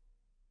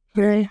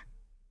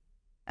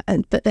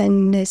 but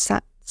then there's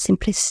that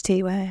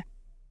simplicity where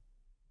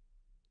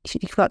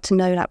you've got to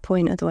know that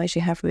point, otherwise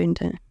you have ruined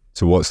it.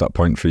 So what's that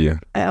point for you?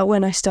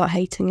 When I start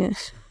hating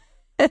it.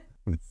 As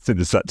soon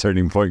as that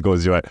turning point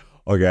goes, you're like,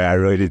 okay, I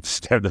really need to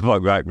step the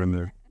fuck back from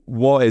there.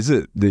 What is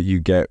it that you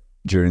get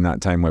during that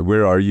time? Like,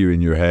 where are you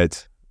in your head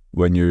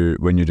when you're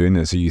doing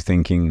this? Are you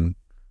thinking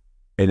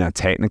in a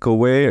technical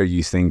way? Are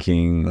you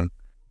thinking?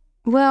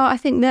 Well, I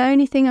think the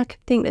only thing I can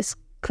think that's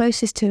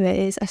closest to it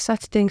is I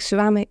started doing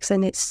ceramics,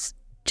 and it's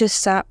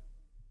just that,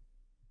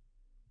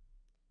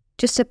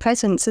 just a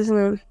presence,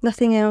 isn't it?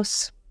 Nothing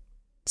else.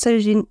 So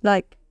you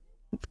like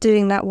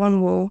doing that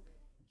one wall,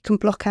 you can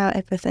block out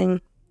everything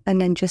and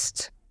then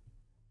just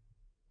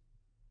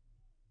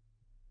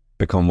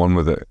become one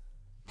with it.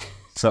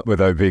 So,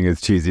 without being as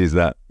cheesy as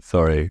that.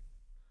 Sorry,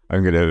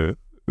 we're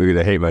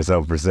gonna hate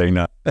myself for saying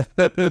that.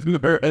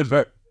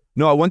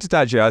 No, I wanted to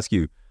actually ask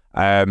you,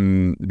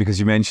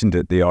 because you mentioned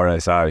it, the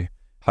RSI.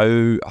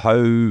 How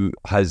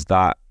has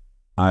that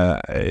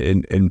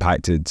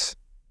impacted,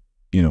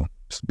 you know,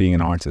 being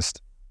an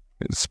artist?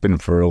 It's been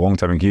for a long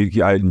time.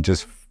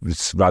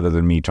 Rather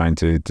than me trying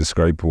to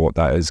describe what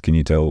that is, can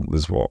you tell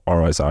us what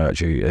RSI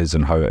actually is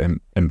and how it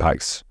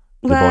impacts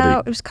the body? Well,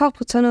 it was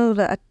carpal tunnel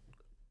that I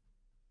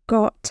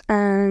got,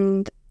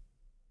 and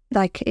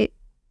like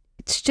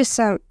it's just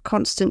a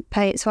constant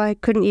pain. So I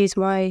couldn't use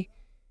my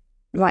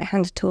right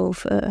hand at all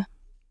for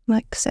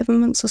like 7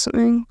 months or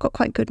something. Got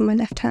quite good in my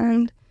left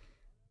hand.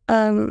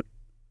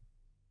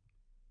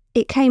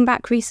 It came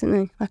back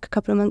recently, like a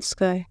couple of months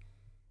ago,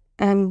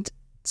 and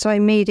so I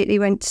immediately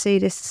went to see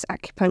this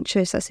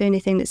acupuncturist. That's the only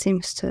thing that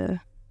seems to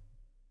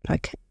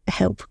like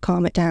help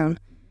calm it down.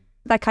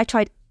 Like I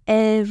tried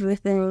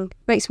everything.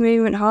 Makes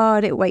movement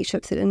hard. It wakes you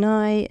up through the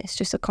night. It's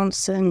just a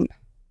constant.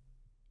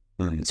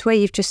 It's where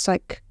you've just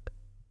like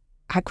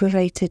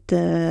aggravated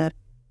the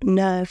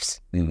nerves.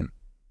 So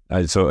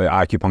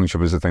acupuncture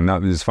was the thing.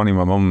 That was funny.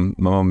 My mum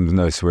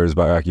now swears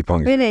by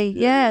acupuncture. Really?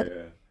 Yeah.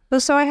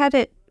 Well, so I had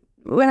it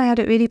when I had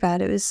it really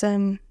bad. It was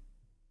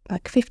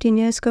like 15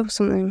 years ago or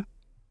something.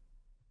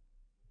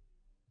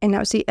 And that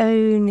was the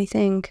only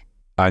thing.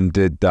 And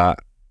did that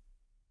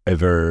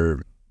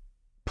ever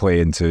play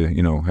into,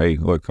 you know, hey,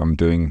 look, I'm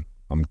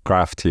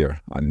craft here.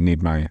 I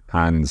need my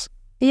hands.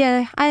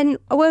 Yeah, and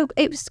well,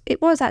 it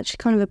was actually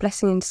kind of a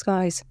blessing in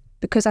disguise,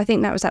 because I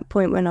think that was that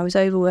point when I was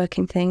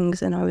overworking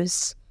things, and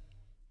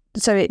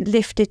so it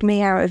lifted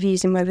me out of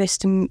using my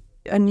wrist and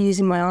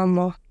using my arm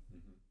more.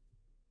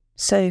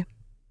 So,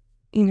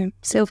 you know,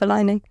 silver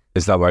lining.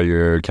 Is that why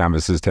your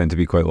canvases tend to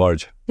be quite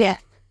large? Yeah.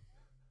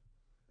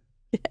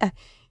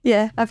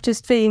 Yeah, I've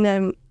just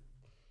been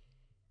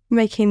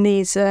making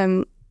these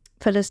for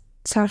the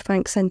South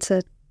Bank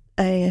Centre.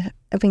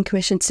 I've been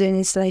commissioned to do an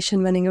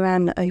installation running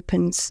around that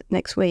opens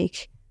next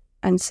week,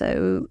 and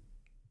so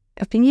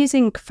I've been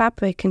using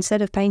fabric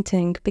instead of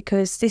painting,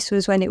 because this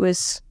was when it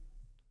was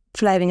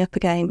flaring up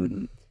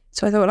again.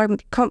 So I thought, well, I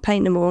can't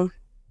paint them all,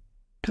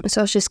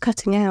 so I was just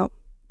cutting out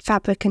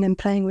fabric and then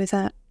playing with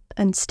that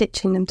and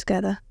stitching them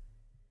together.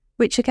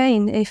 Which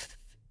again, if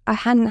I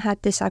hadn't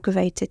had this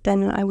aggravated,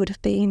 then I wouldn't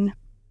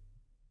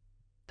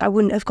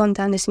have gone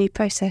down this new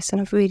process, and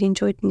I've really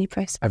enjoyed the new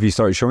process. Have you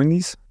started showing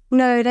these?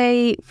 No,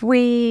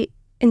 we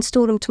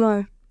install them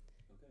tomorrow.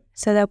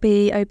 So they'll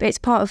be, it's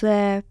part of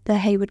their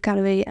Hayward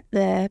Gallery,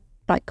 their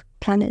like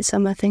Planet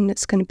Summer thing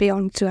that's going to be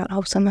on throughout the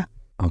whole summer.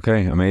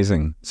 Okay,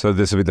 amazing. So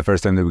this will be the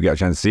first time that we get a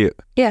chance to see it?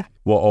 Yeah.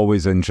 What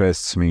always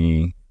interests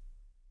me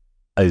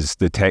is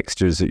the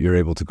textures that you're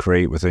able to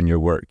create within your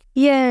work.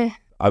 Yeah.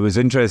 I was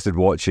interested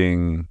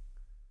watching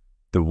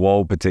the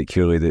wall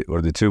particularly,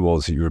 or the two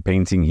walls that you were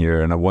painting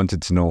here, and I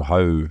wanted to know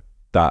how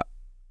that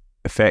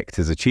effect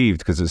is achieved,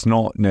 because it's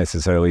not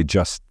necessarily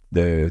just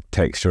the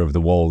texture of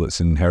the wall that's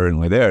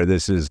inherently there.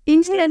 This is...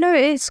 Yeah, no,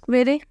 it is,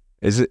 really.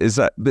 Is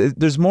that...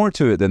 There's more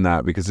to it than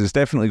that, because it's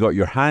definitely got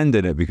your hand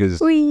in it, because...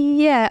 Well,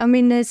 yeah, I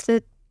mean, there's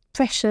the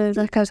pressure,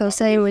 like as I was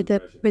saying, with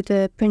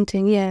the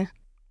printing, yeah.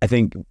 I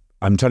think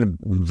I'm trying to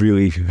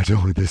really... I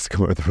don't want this to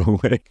come out the wrong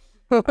way.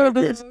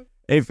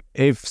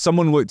 If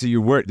someone looked at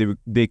your work,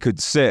 they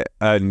could sit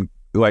and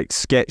like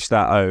sketch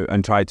that out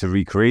and try to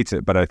recreate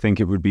it, but I think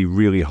it would be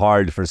really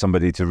hard for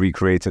somebody to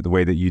recreate it the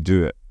way that you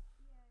do it.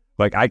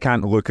 Like, I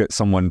can't look at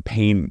someone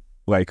paint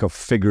like a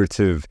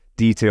figurative,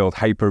 detailed,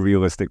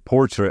 hyper-realistic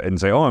portrait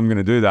and say, oh, I'm going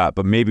to do that,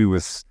 but maybe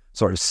with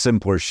sort of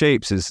simpler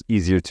shapes is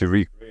easier to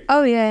recreate.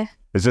 Oh, yeah.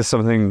 Is this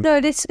something...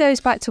 No, this goes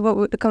back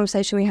to the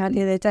conversation we had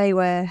the other day,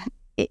 where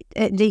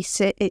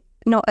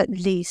not at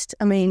least,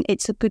 I mean,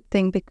 it's a good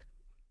thing.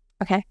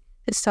 Okay.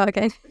 Let's start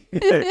again.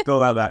 Go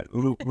like that.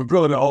 We're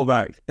bringing it all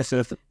back.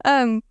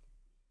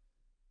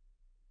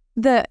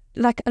 That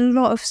like a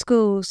lot of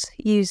schools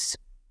use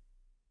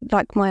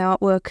like my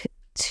artwork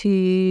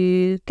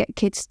to get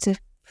kids to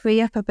free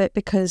up a bit,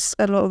 because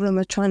a lot of them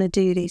are trying to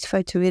do these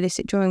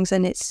photorealistic drawings,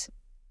 and it's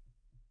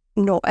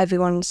not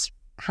everyone's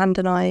hand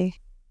and eye,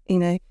 you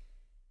know.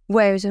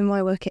 Whereas in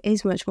my work, it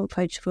is much more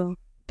approachable.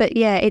 But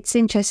yeah, it's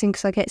interesting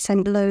because I get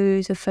sent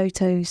loads of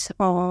photos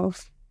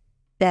of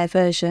their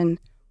version,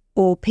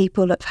 or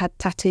people that have had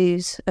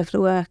tattoos of the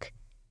work.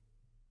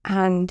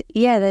 And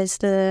yeah, there's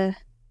the,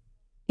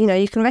 you know,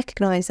 you can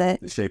recognise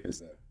it. The shape is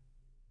there.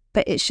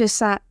 But it's just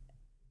that,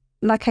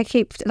 like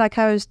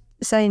I was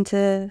saying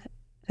to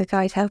the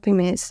guys helping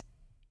me,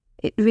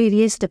 it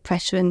really is the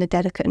pressure and the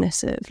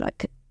delicateness of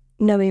like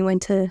knowing when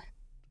to,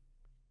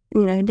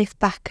 you know, lift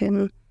back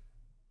and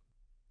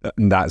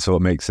that's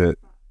what makes it.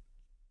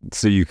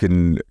 So you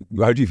can.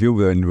 How do you feel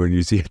when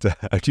you see it?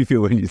 How do you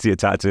feel when you see a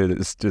tattoo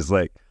that's just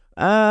like,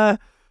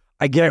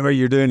 I get what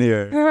you're doing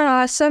here.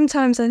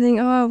 Sometimes I think,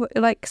 oh,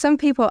 like some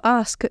people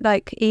ask,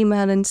 like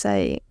email and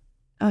say,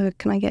 oh,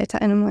 can I get a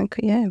tattoo? And I'm like,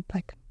 yeah,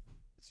 like.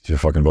 It's your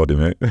fucking body,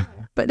 mate.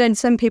 But then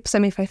some people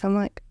send me faith. I'm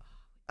like,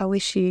 I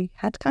wish you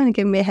had kind of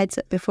given me a heads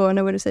up before, and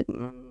I would have said,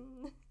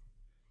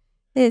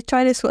 yeah,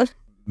 try this one.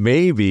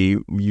 Maybe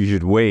you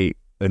should wait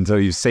until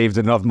you've saved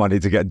enough money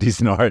to get a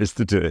decent artist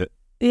to do it.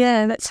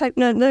 Yeah, let's hope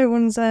no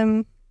one's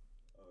going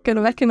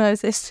to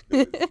recognise this.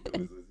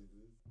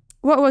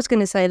 What I was going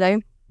to say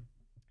though,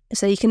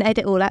 So you can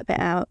edit all that bit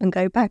out and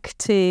go back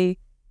to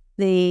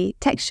the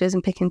textures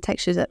and picking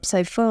textures up.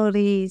 So for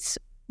these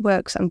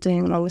works I'm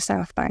doing along the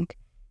South Bank,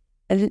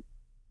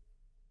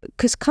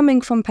 because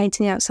coming from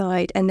painting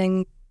outside and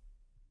then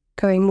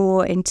going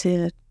more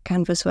into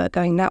canvas work,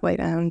 going that way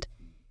round,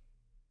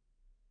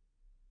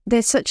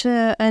 there's such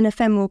an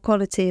ephemeral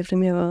quality of the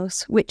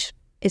murals, which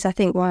is, I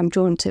think, why I'm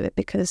drawn to it,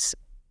 because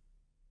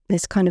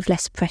there's kind of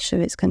less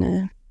pressure. It's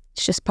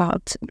just part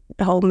of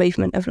the whole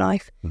movement of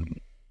life. Mm-hmm.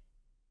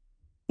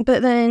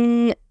 But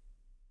then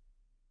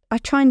I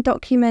try and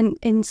document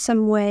in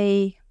some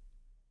way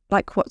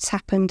like what's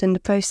happened in the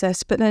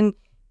process, but then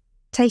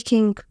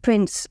taking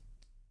prints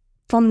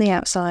from the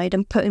outside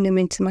and putting them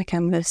into my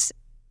canvas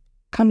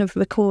kind of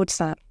records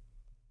that.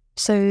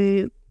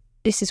 So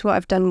this is what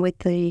I've done with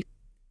the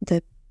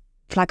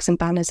flags and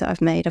banners that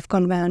I've made. I've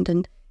gone around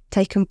and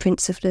taken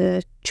prints of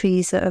the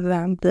trees that are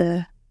around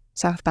the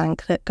South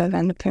Bank that go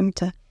around the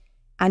perimeter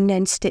and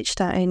then stitched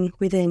that in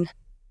within.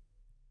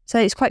 So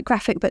it's quite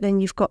graphic, but then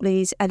you've got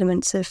these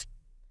elements of...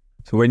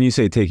 So when you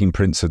say taking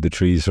prints of the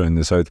trees around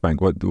the South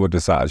Bank, what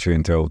does that actually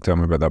entail? Tell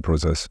me about that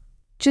process.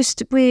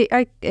 Just,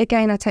 I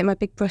take my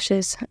big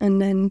brushes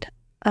and then...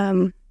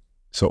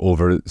 So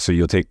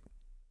you'll take...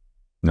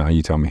 No,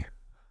 you tell me.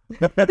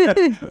 I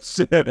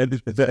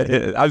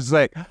was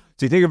like, so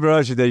you take a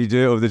brush and then you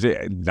do it over the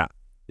tree. Nah,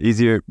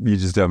 easier, you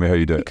just tell me how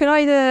you do it. You can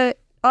either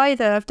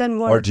I've done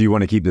one... Or do you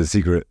want to keep the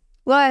secret?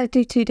 Well, I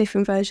do two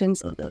different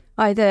versions. Okay.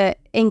 Either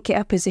ink it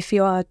up as if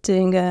you are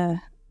doing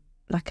a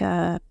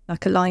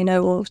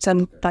lino or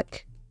some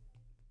like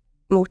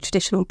more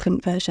traditional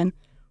print version,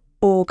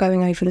 or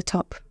going over the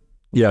top.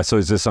 Yeah, so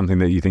is this something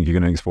that you think you're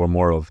going to explore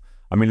more of?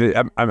 I mean,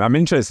 I'm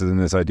interested in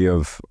this idea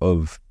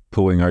of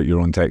pulling out your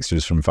own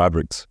textures from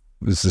fabrics.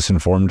 Was this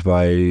informed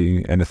by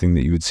anything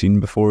that you had seen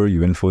before,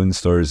 you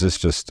influenced, or is this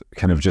just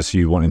kind of just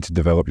you wanting to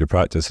develop your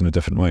practice in a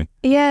different way?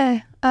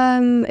 Yeah,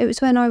 it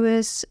was when I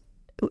was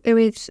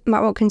with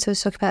McLauchlan's, I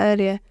was talking about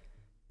earlier,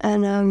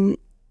 and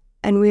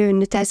we were in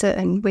the desert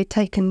and we'd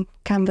taken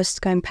canvas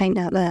to go and paint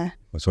out there.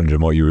 I was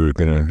wondering what you were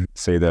going to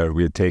say there.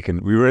 We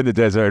were in the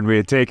desert and we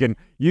had taken,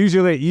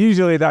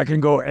 usually that can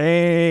go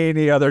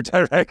any other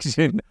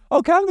direction.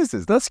 Oh,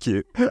 canvases, that's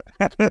cute.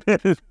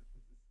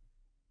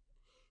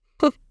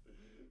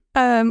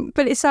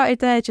 But it started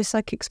there, just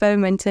like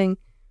experimenting.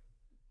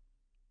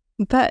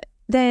 But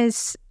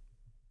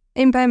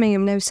in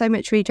Birmingham, there was so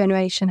much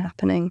regeneration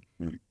happening.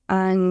 Mm.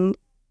 And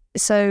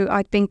so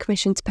I'd been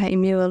commissioned to paint a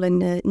mural in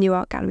the New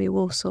Art Gallery,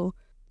 Warsaw.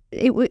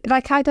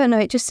 I don't know,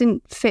 it just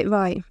didn't fit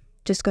right.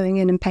 Just going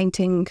in and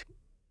painting,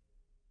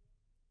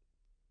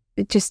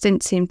 it just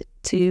didn't seem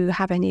to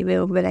have any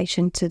real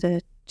relation to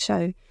the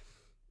show.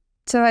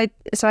 So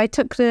I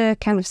took the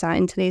canvas out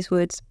into these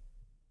woods,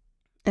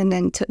 and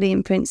then took the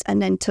imprints, and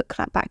then took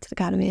that back to the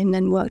gallery, and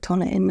then worked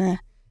on it in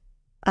there.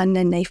 And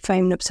then they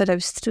framed up. So there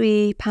was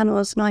 3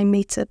 panels, 9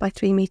 metre by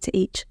 3 metre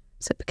each.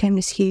 So it became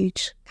this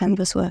huge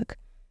canvas work.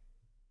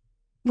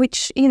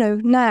 Which,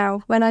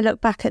 now, when I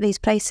look back at these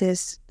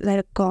places,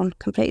 they're gone,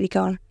 completely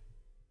gone.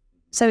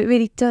 So it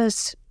really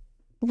does,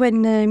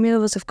 when the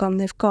murals have gone,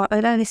 they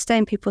stay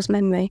in people's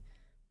memory,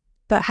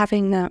 but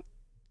having that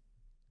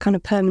kind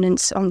of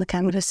permanence on the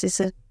canvas is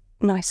a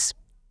nice,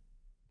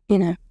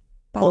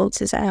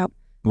 balances it out.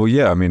 Well,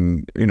 yeah, I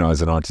mean,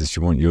 as an artist,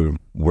 you want your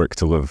work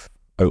to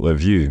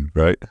outlive you,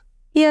 right?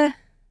 Yeah.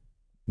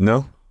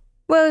 No?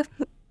 Well,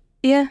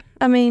 yeah,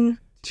 I mean...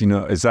 Do you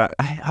know, is that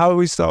how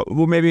we start?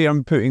 Well, maybe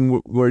I'm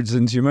putting words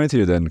into your mouth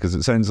here then, because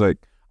it sounds like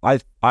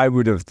I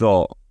would have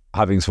thought,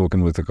 having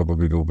spoken with a couple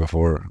of people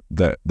before,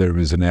 that there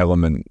was an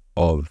element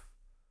of,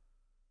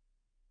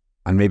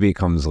 and maybe it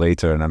comes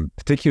later, and I'm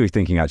particularly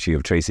thinking actually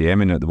of Tracy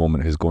Emin at the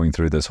moment, who's going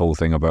through this whole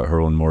thing about her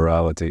own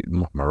mortality,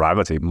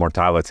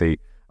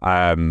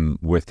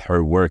 with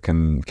her work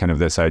and kind of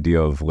this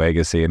idea of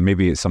legacy, and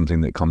maybe it's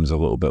something that comes a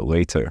little bit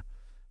later.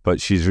 But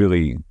she's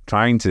really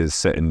trying to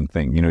sit and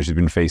think, she's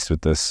been faced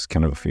with this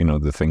kind of,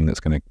 the thing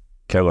that's going to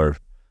kill her.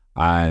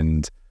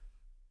 And,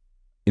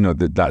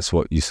 that's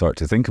what you start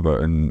to think about.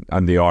 And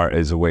the art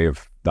is a way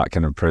of that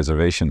kind of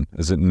preservation.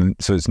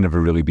 So it's never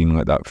really been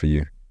like that for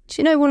you?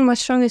 Do you know, one of my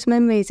strongest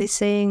memories is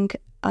seeing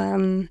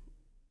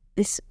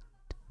this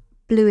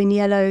blue and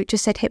yellow,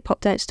 just said "Hip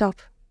Hop Don't Stop,"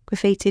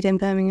 graffitied in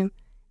Birmingham.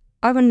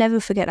 I will never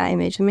forget that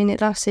image. I mean,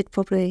 it lasted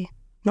probably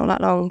not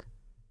that long.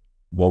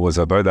 What was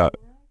about that?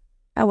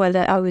 Oh, well,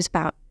 I was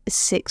about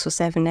 6 or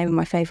 7. They were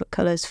my favourite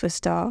colours for a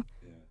start.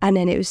 Yeah. And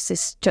then it was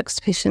this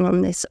juxtaposition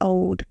on this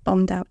old,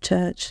 bombed-out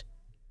church.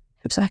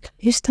 It was like,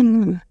 who's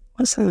done that?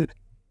 What's that?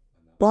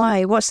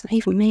 Why? What's that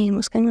even mean?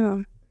 What's going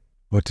on?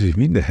 What do you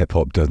mean the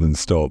hip-hop doesn't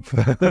stop?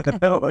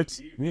 What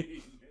do you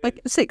mean? Like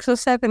 6 or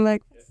 7,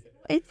 like,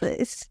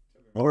 it's...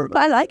 But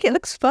I like it. It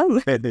looks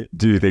fun.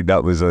 Do you think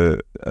that was an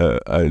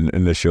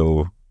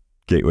initial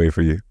gateway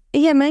for you?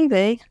 Yeah,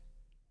 maybe.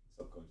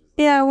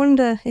 Yeah, I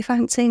wonder if I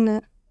hadn't seen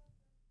that.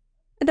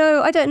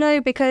 No, I don't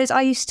know, because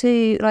I used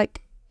to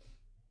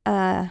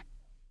draw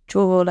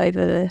all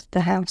over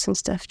the house and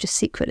stuff, just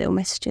secret little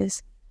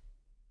messages.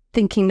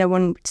 thinking no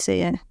one would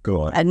see it.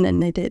 Go on. And then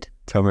they did.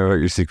 Tell me about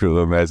your secret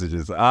little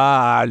messages.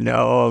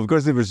 No, of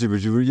course they were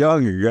stupid. You were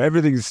young.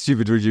 Everything's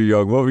stupid when you're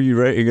young. What were you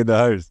writing in the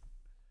house?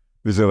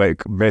 Was it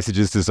like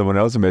messages to someone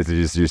else or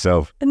messages to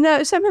yourself?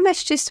 No, so my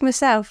messages to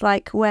myself,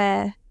 like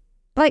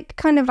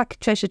kind of like a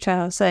treasure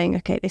trail, saying,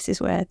 okay, this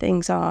is where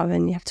things are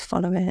and you have to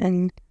follow it.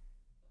 And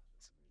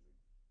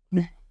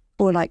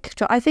or like,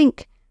 I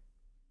think,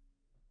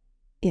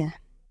 yeah.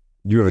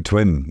 You have a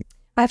twin.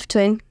 I have a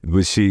twin.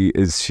 Is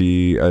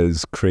she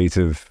as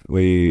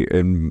creatively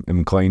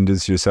inclined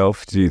as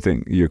yourself? Do you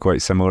think you're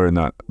quite similar in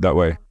that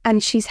way?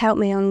 And she's helped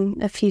me on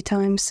a few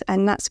times,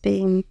 and that's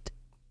been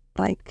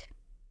like,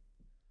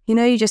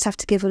 you just have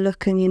to give a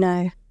look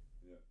and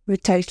we're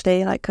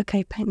totally like,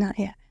 okay, paint that,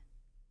 yeah.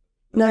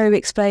 No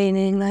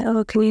explaining, like,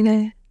 oh, can you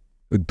know?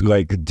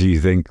 Like, do you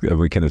think, and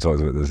we kind of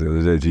talked about this the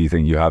other day, do you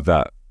think you have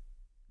that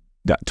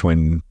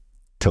twin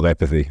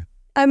telepathy?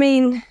 I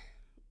mean,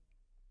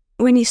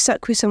 when you're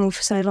stuck with someone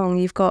for so long,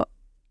 you've got,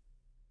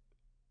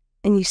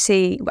 and you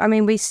see, I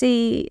mean, we're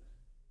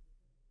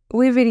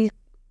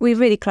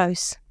really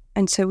close.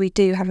 And so we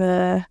do have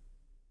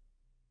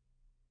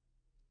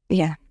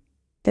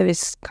there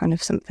is kind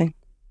of something.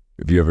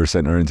 Have you ever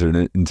sent her into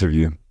an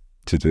interview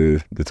to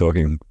do the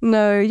talking?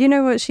 No, you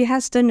know what? She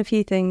has done a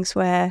few things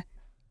where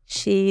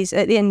she's,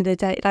 at the end of the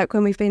day, like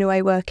when we've been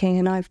away working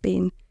and I've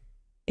been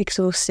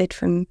exhausted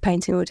from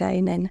painting all day,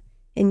 and then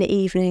in the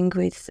evening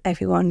with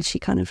everyone, she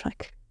kind of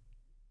like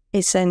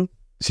is then...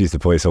 She's the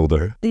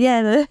placeholder.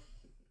 Yeah,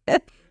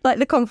 like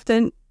the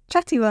confident,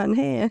 chatty one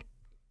here.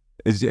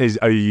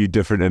 Are you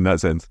different in that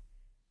sense?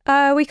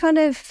 We kind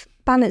of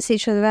balance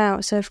each other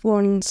out. So if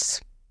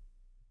one's,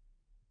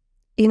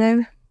 we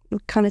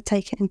kind of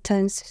take it in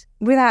turns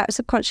without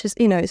subconscious,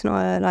 it's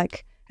not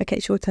like, okay,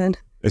 it's your turn.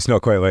 It's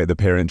not quite like the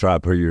Parent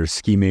Trap where you're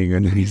scheming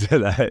and things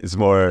like that. It's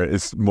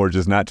more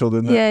just natural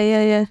than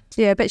that.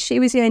 Yeah. But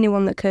she was the only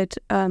one that could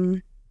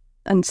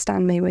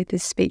understand me with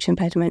this speech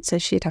impediment, so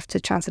she'd have to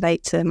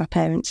translate to my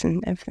parents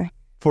and everything.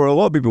 For a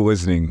lot of people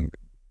listening,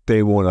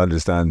 they won't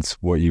understand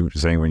what you're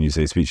saying when you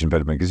say speech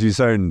impediment, because you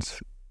sound,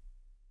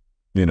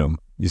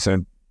 you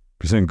sound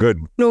good.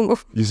 Normal.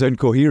 You sound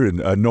coherent,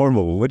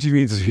 normal. What do you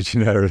mean speech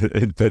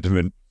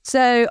impediment?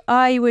 So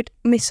I would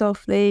miss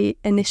off the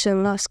initial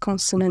and last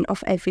consonant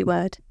of every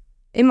word.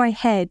 In my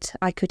head,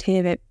 I could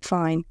hear it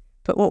fine,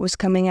 but what was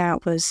coming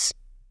out was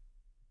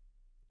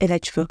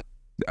illegible.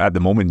 At the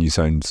moment, you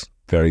sound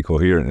very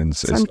coherent. And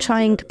so I'm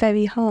trying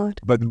very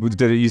hard. But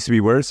did it used to be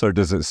worse, or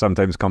does it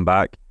sometimes come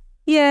back?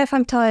 Yeah, if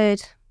I'm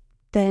tired,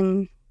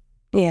 then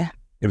yeah.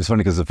 It was funny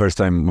because the first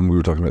time, when we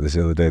were talking about this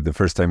the other day, the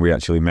first time we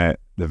actually met,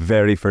 the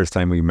very first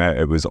time we met,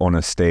 it was on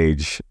a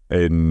stage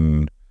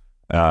in...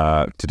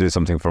 to do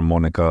something for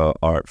Monica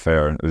Art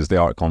Fair. It was the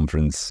art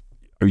conference.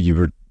 I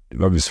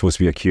was supposed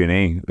to be a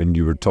Q&A, and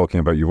you were talking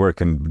about your work,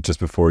 and just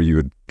before you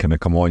would kind of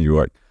come on, you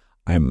were like,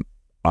 I'm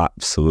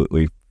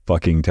absolutely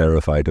fucking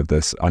terrified of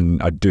this,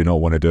 and I do not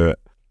want to do it.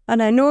 I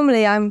know,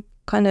 normally I'm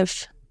kind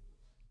of,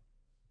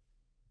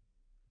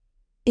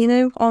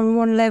 on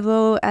one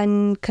level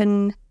and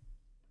can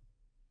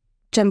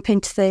jump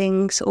into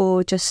things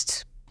or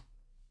just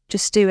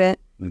do it.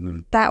 Mm-hmm.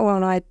 That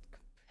one I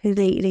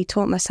completely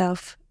taught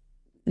myself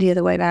the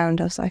other way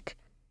around. I was like,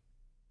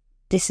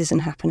 this isn't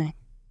happening.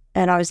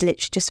 And I was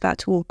literally just about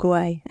to walk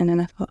away. And then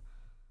I thought,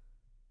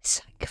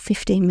 it's like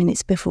 15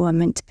 minutes before I'm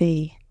meant to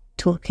be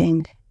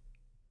talking.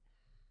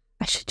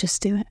 I should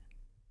just do it.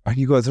 And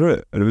you got through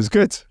it, and it was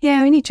good.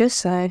 Yeah, only just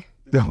so.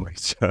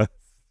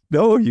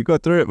 No, you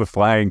got through it with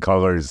flying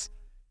colours.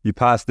 You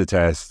passed the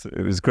test.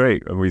 It was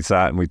great. And we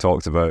sat and we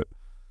talked about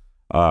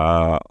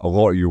a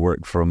lot of your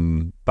work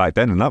from back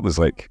then. And that was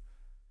like,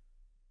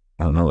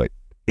 I don't know, like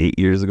 8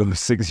 years ago,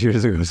 6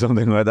 years ago,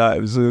 something like that.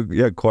 It was,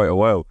 quite a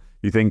while.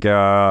 You think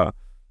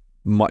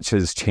much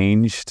has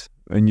changed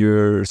in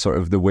your sort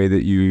of the way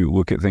that you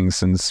look at things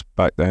since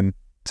back then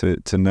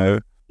to now?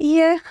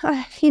 Yeah,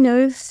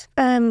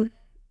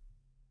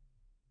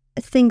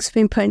 things have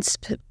been put in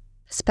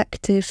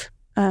perspective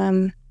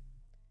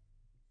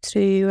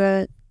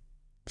through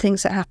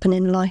things that happen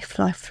in life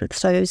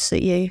throws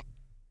at you,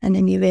 and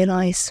then you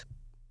realise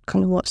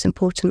kind of what's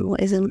important,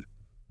 what isn't.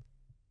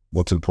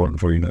 What's important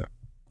for you now?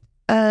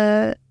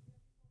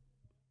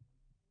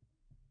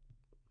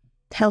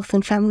 Health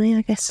and family,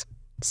 I guess.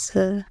 It's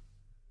a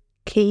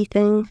key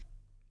thing.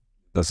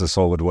 That's a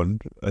solid one.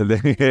 And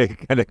then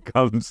it kind of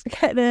comes...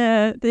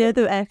 the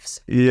other Fs.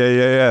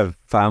 Yeah.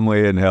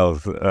 Family and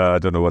health. I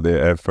don't know what the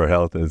F for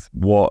health is.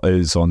 What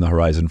is on the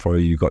horizon for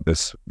you? You got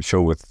this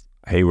show with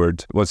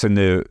Hayward. What's in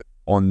the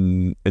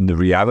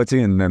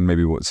reality, and then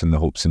maybe what's in the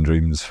hopes and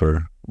dreams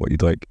for what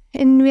you'd like?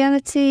 In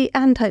reality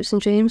and hopes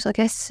and dreams, I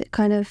guess it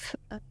kind of...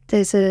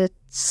 There's a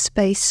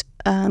space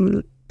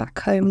back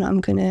home that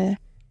I'm going to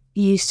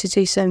use to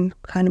do some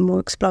kind of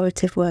more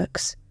explorative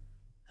works,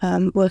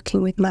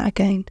 working with Matt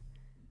again.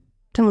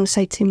 Don't want to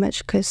say too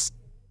much because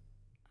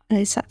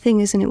it's that thing,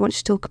 isn't it? Once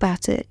you talk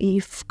about it,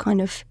 you've kind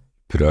of...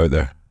 Put it out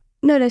there.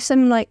 No, there's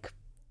some like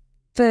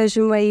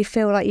version where you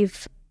feel like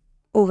you've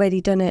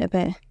already done it a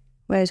bit.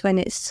 Whereas when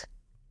it's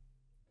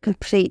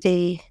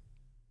completely...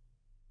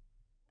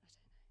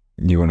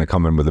 You want to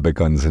come in with the big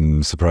guns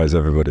and surprise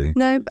everybody?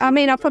 No, I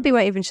mean, I probably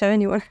won't even show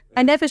anyone.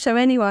 I never show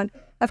anyone.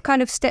 I've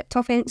kind of stepped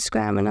off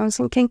Instagram and I was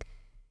thinking,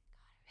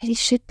 it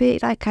should be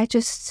like,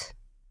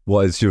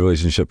 What is your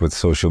relationship with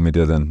social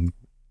media then?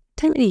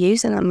 Don't really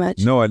use it that much.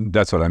 No,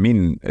 that's what I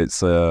mean.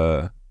 It's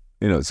it's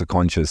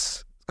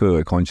clearly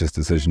a conscious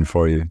decision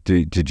for you.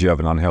 Did you have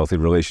an unhealthy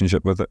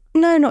relationship with it?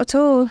 No, not at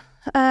all.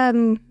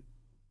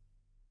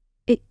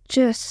 It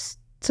just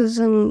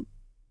doesn't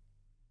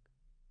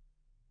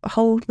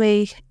hold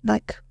me,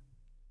 like,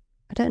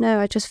 I don't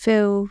know, I just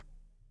feel,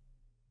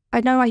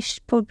 I know I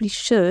probably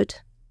should,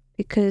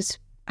 because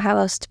how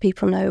else do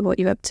people know what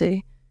you're up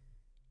to?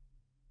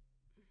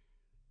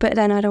 But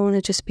then I don't want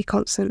to just be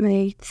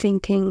constantly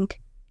thinking,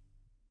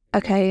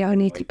 okay, I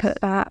need to put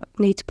that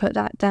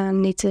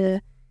down,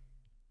 that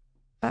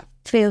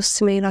feels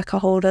to me like a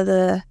whole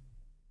other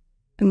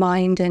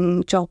mind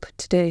and job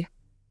to do.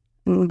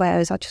 And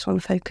whereas I just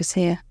want to focus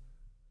here.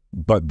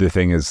 But the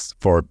thing is,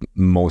 for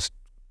most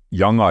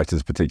young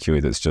artists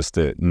particularly, that's just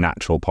a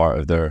natural part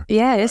of their...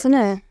 Yeah, isn't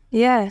it?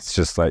 Yeah. It's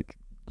just like,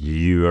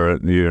 you're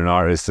an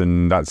artist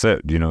and that's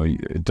it.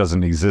 It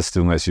doesn't exist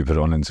unless you put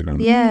it on Instagram.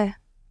 Yeah.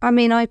 I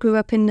mean, I grew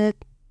up in the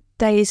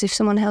days if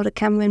someone held a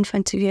camera in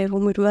front of you,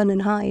 everyone would run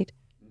and hide.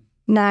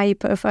 Now you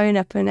put a phone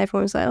up and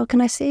everyone's like, oh, can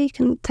I see?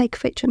 Can take a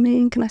picture of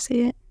me? Can I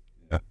see it?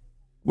 Yeah.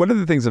 One of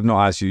the things I've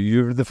not asked you,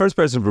 you're the first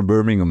person from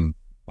Birmingham.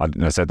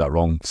 I said that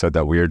wrong, said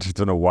that weird. I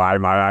don't know why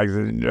my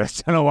accent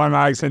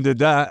did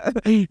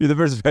that. You're the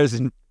first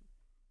person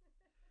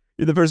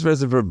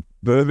from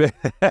Birmingham.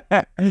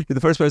 You're the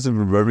first person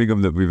from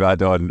Birmingham that we've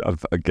had on. I'll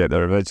get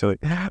there eventually.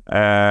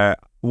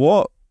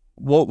 What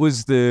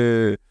was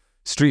the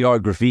street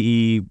art,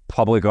 graffiti,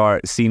 public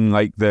art scene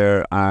like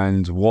there,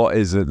 and what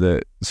is it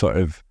that sort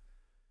of,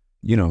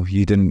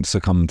 you didn't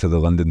succumb to the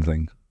London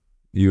thing?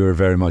 You were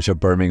very much a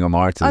Birmingham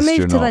artist. I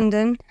moved to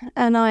London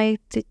and I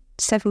did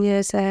 7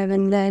 years there,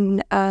 and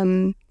then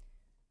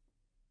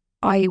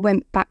I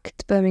went back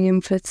to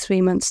Birmingham for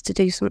 3 months to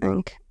do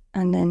something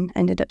and then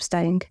ended up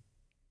staying.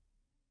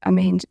 I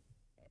mean,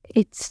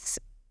 it's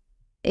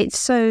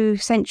so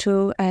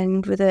central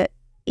and with a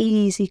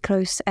easy,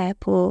 close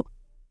airport,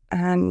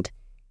 and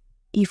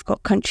you've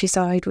got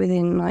countryside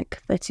within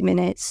like 30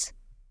 minutes,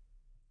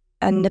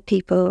 and the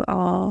people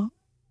are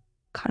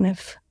kind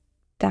of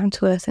down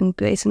to earth, and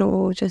it's not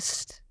all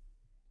just,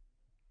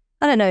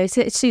 I don't know,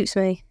 it suits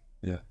me.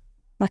 Yeah.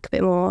 Like a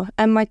bit more.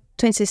 And my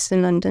twin sister's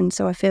in London,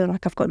 so I feel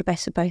like I've got the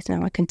best of both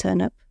now. I can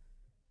turn up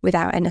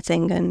without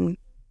anything and,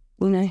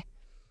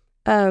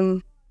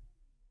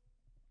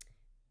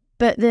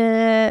 but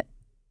there's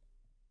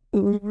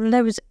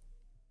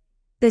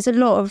a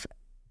lot of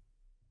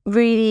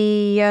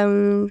really,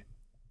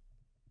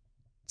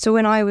 so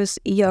when I was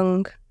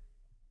young,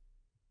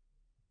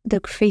 the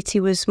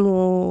graffiti was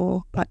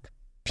more like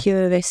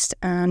purist,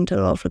 and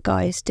a lot of the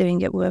guys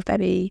doing it were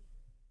very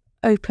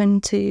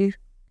open to,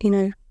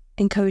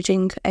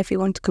 encouraging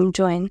everyone to come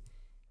join.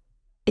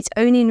 It's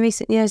only in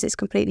recent years it's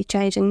completely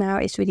changed, and now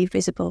it's really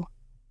visible,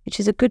 which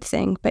is a good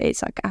thing, but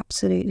it's like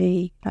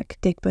absolutely, like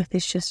Digbeth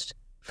is just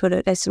full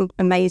of, there's some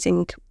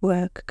amazing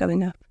work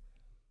going up.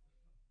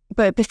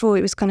 But before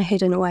it was kind of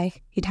hidden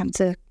away. You'd have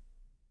to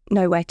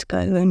know where to go.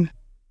 And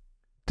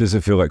does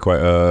it feel like quite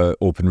a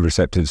open,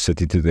 receptive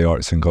city to the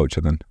arts and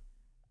culture then?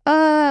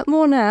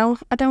 More now.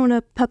 I don't want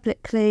to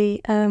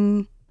publicly,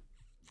 but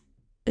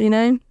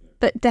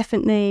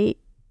definitely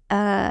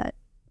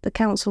the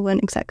council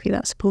weren't exactly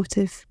that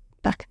supportive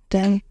back in the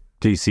day.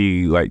 Do you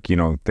see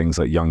things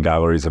like young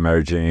galleries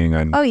emerging?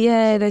 And oh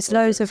yeah, there's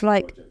loads of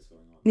a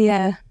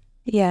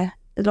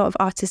lot of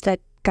artist-led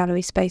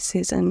gallery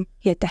spaces, and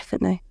yeah,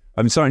 definitely.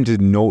 I'm starting to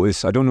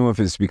notice, I don't know if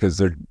it's because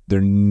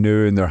they're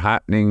new and they're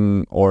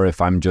happening, or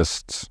if I'm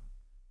just,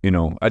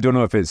 I don't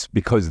know if it's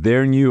because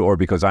they're new or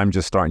because I'm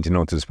just starting to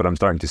notice, but I'm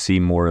starting to see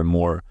more and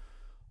more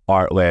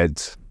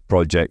art-led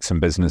projects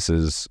and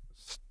businesses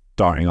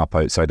starting up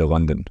outside of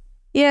London.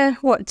 Yeah,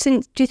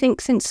 do you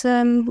think since...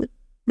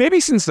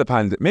 Maybe since the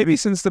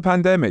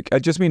pandemic. I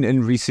just mean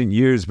in recent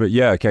years, but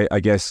yeah, okay,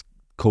 I guess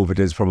COVID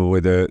is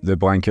probably the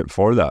blanket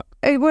for that.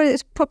 Well,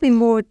 it's probably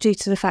more due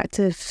to the fact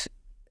of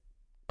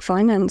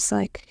finance,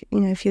 like,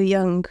 if you're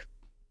young.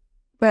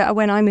 But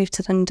when I moved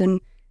to London,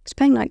 I was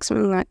paying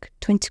something like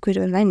 20 quid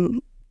a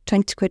rent,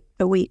 20 quid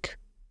a week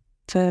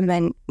for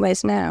rent,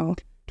 whereas now...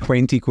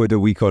 20 quid a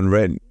week on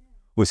rent?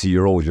 Well, see,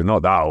 you're old, you're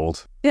not that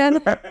old. Yeah,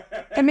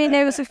 I mean,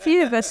 there was a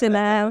few of us in the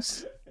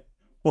house,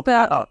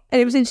 but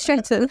it was in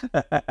Streatham.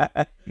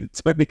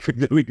 20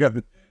 quid a week.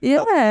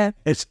 Yeah.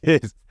 It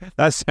is.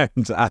 That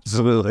sounds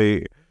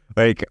absolutely,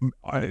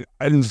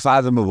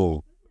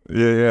 unfathomable.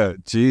 Yeah,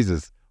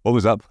 Jesus. What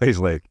was that place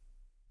like?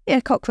 Yeah,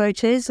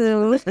 cockroaches. It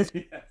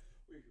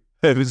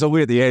was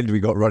only at the end we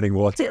got running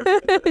water.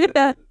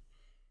 Yeah.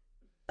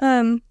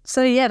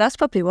 So yeah, that's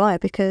probably why,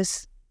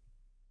 because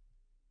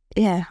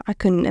yeah, I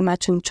couldn't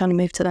imagine trying to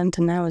move to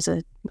London now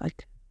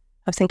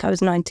I think I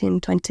was 19,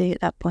 20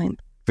 at that point.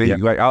 But Yeah.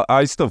 like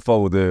I still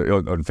follow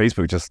on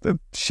Facebook just the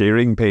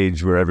sharing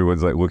page where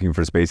everyone's like looking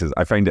for spaces.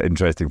 I find it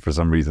interesting for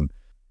some reason.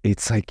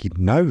 It's like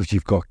now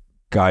you've got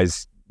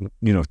guys,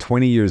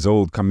 20 years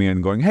old coming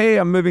in going, hey,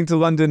 I'm moving to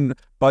London.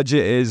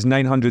 Budget is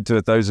 900 to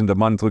 1,000 a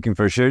month looking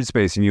for a shared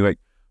space. And you're like,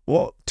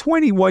 what?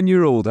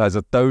 21-year-old has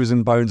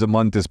 £1,000 a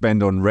month to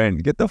spend on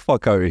rent. Get the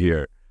fuck out of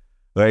here.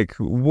 Like,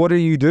 what are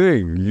you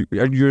doing?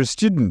 You're a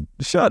student.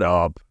 Shut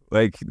up.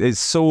 Like, it's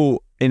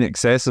so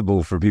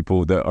inaccessible for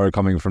people that are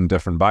coming from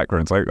different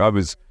backgrounds. Like I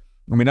was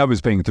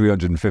paying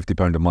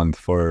 £350 a month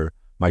for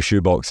my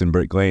shoebox in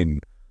Brick Lane,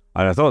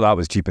 and I thought that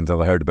was cheap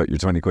until I heard about your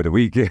 20 quid a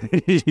week.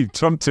 You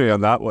trumped me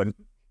on that one.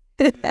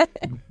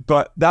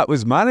 But that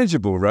was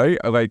manageable, right?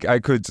 Like I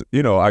could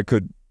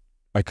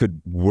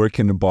work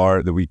in a bar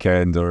at the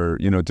weekend, or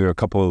do a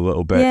couple of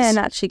little bits. Yeah, and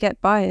actually get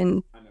by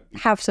and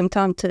have some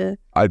time to.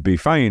 I'd be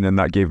fine, and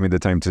that gave me the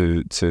time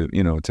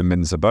to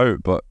mince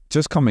about. But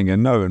just coming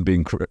in now and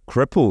being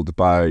crippled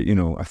by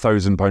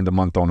 £1,000 a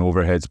month on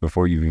overheads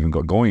before you've even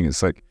got going,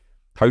 it's like,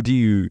 how do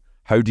you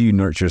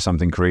nurture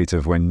something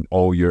creative when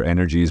all your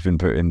energy has been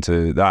put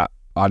into that?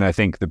 And I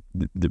think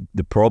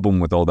the problem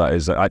with all that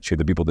is that actually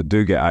the people that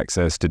do get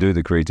access to do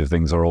the creative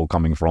things are all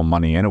coming from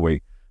money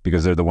anyway,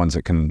 because they're the ones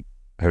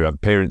who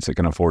have parents that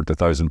can afford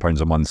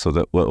 £1,000 a month, so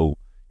that little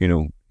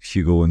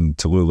Hugo and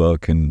Tallulah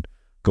can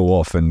go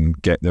off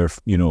and get their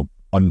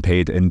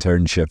unpaid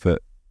internship at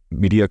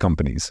media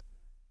companies.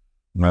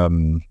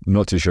 I'm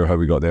not too sure how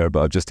we got there,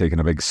 but I've just taken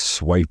a big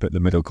swipe at the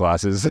middle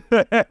classes. So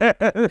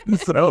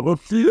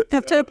I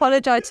have to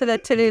apologise to the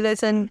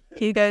Tallulahs and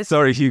Hugos.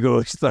 Sorry,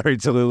 Hugo. Sorry,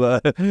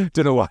 Tallulah.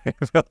 Don't know why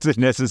I felt it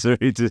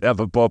necessary to have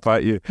a pop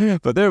at you,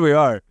 but there we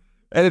are.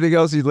 Anything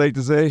else you'd like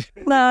to say?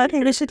 No, I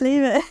think we should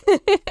leave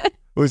it.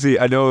 Well, see,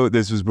 I know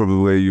this was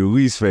probably your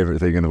least favourite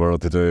thing in the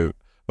world to do,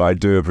 but I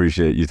do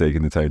appreciate you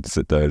taking the time to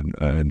sit down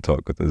and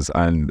talk with us.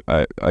 And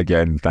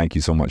again, thank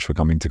you so much for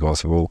coming to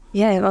Kosovo.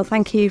 Yeah, well,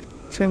 thank you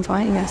for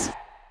inviting us.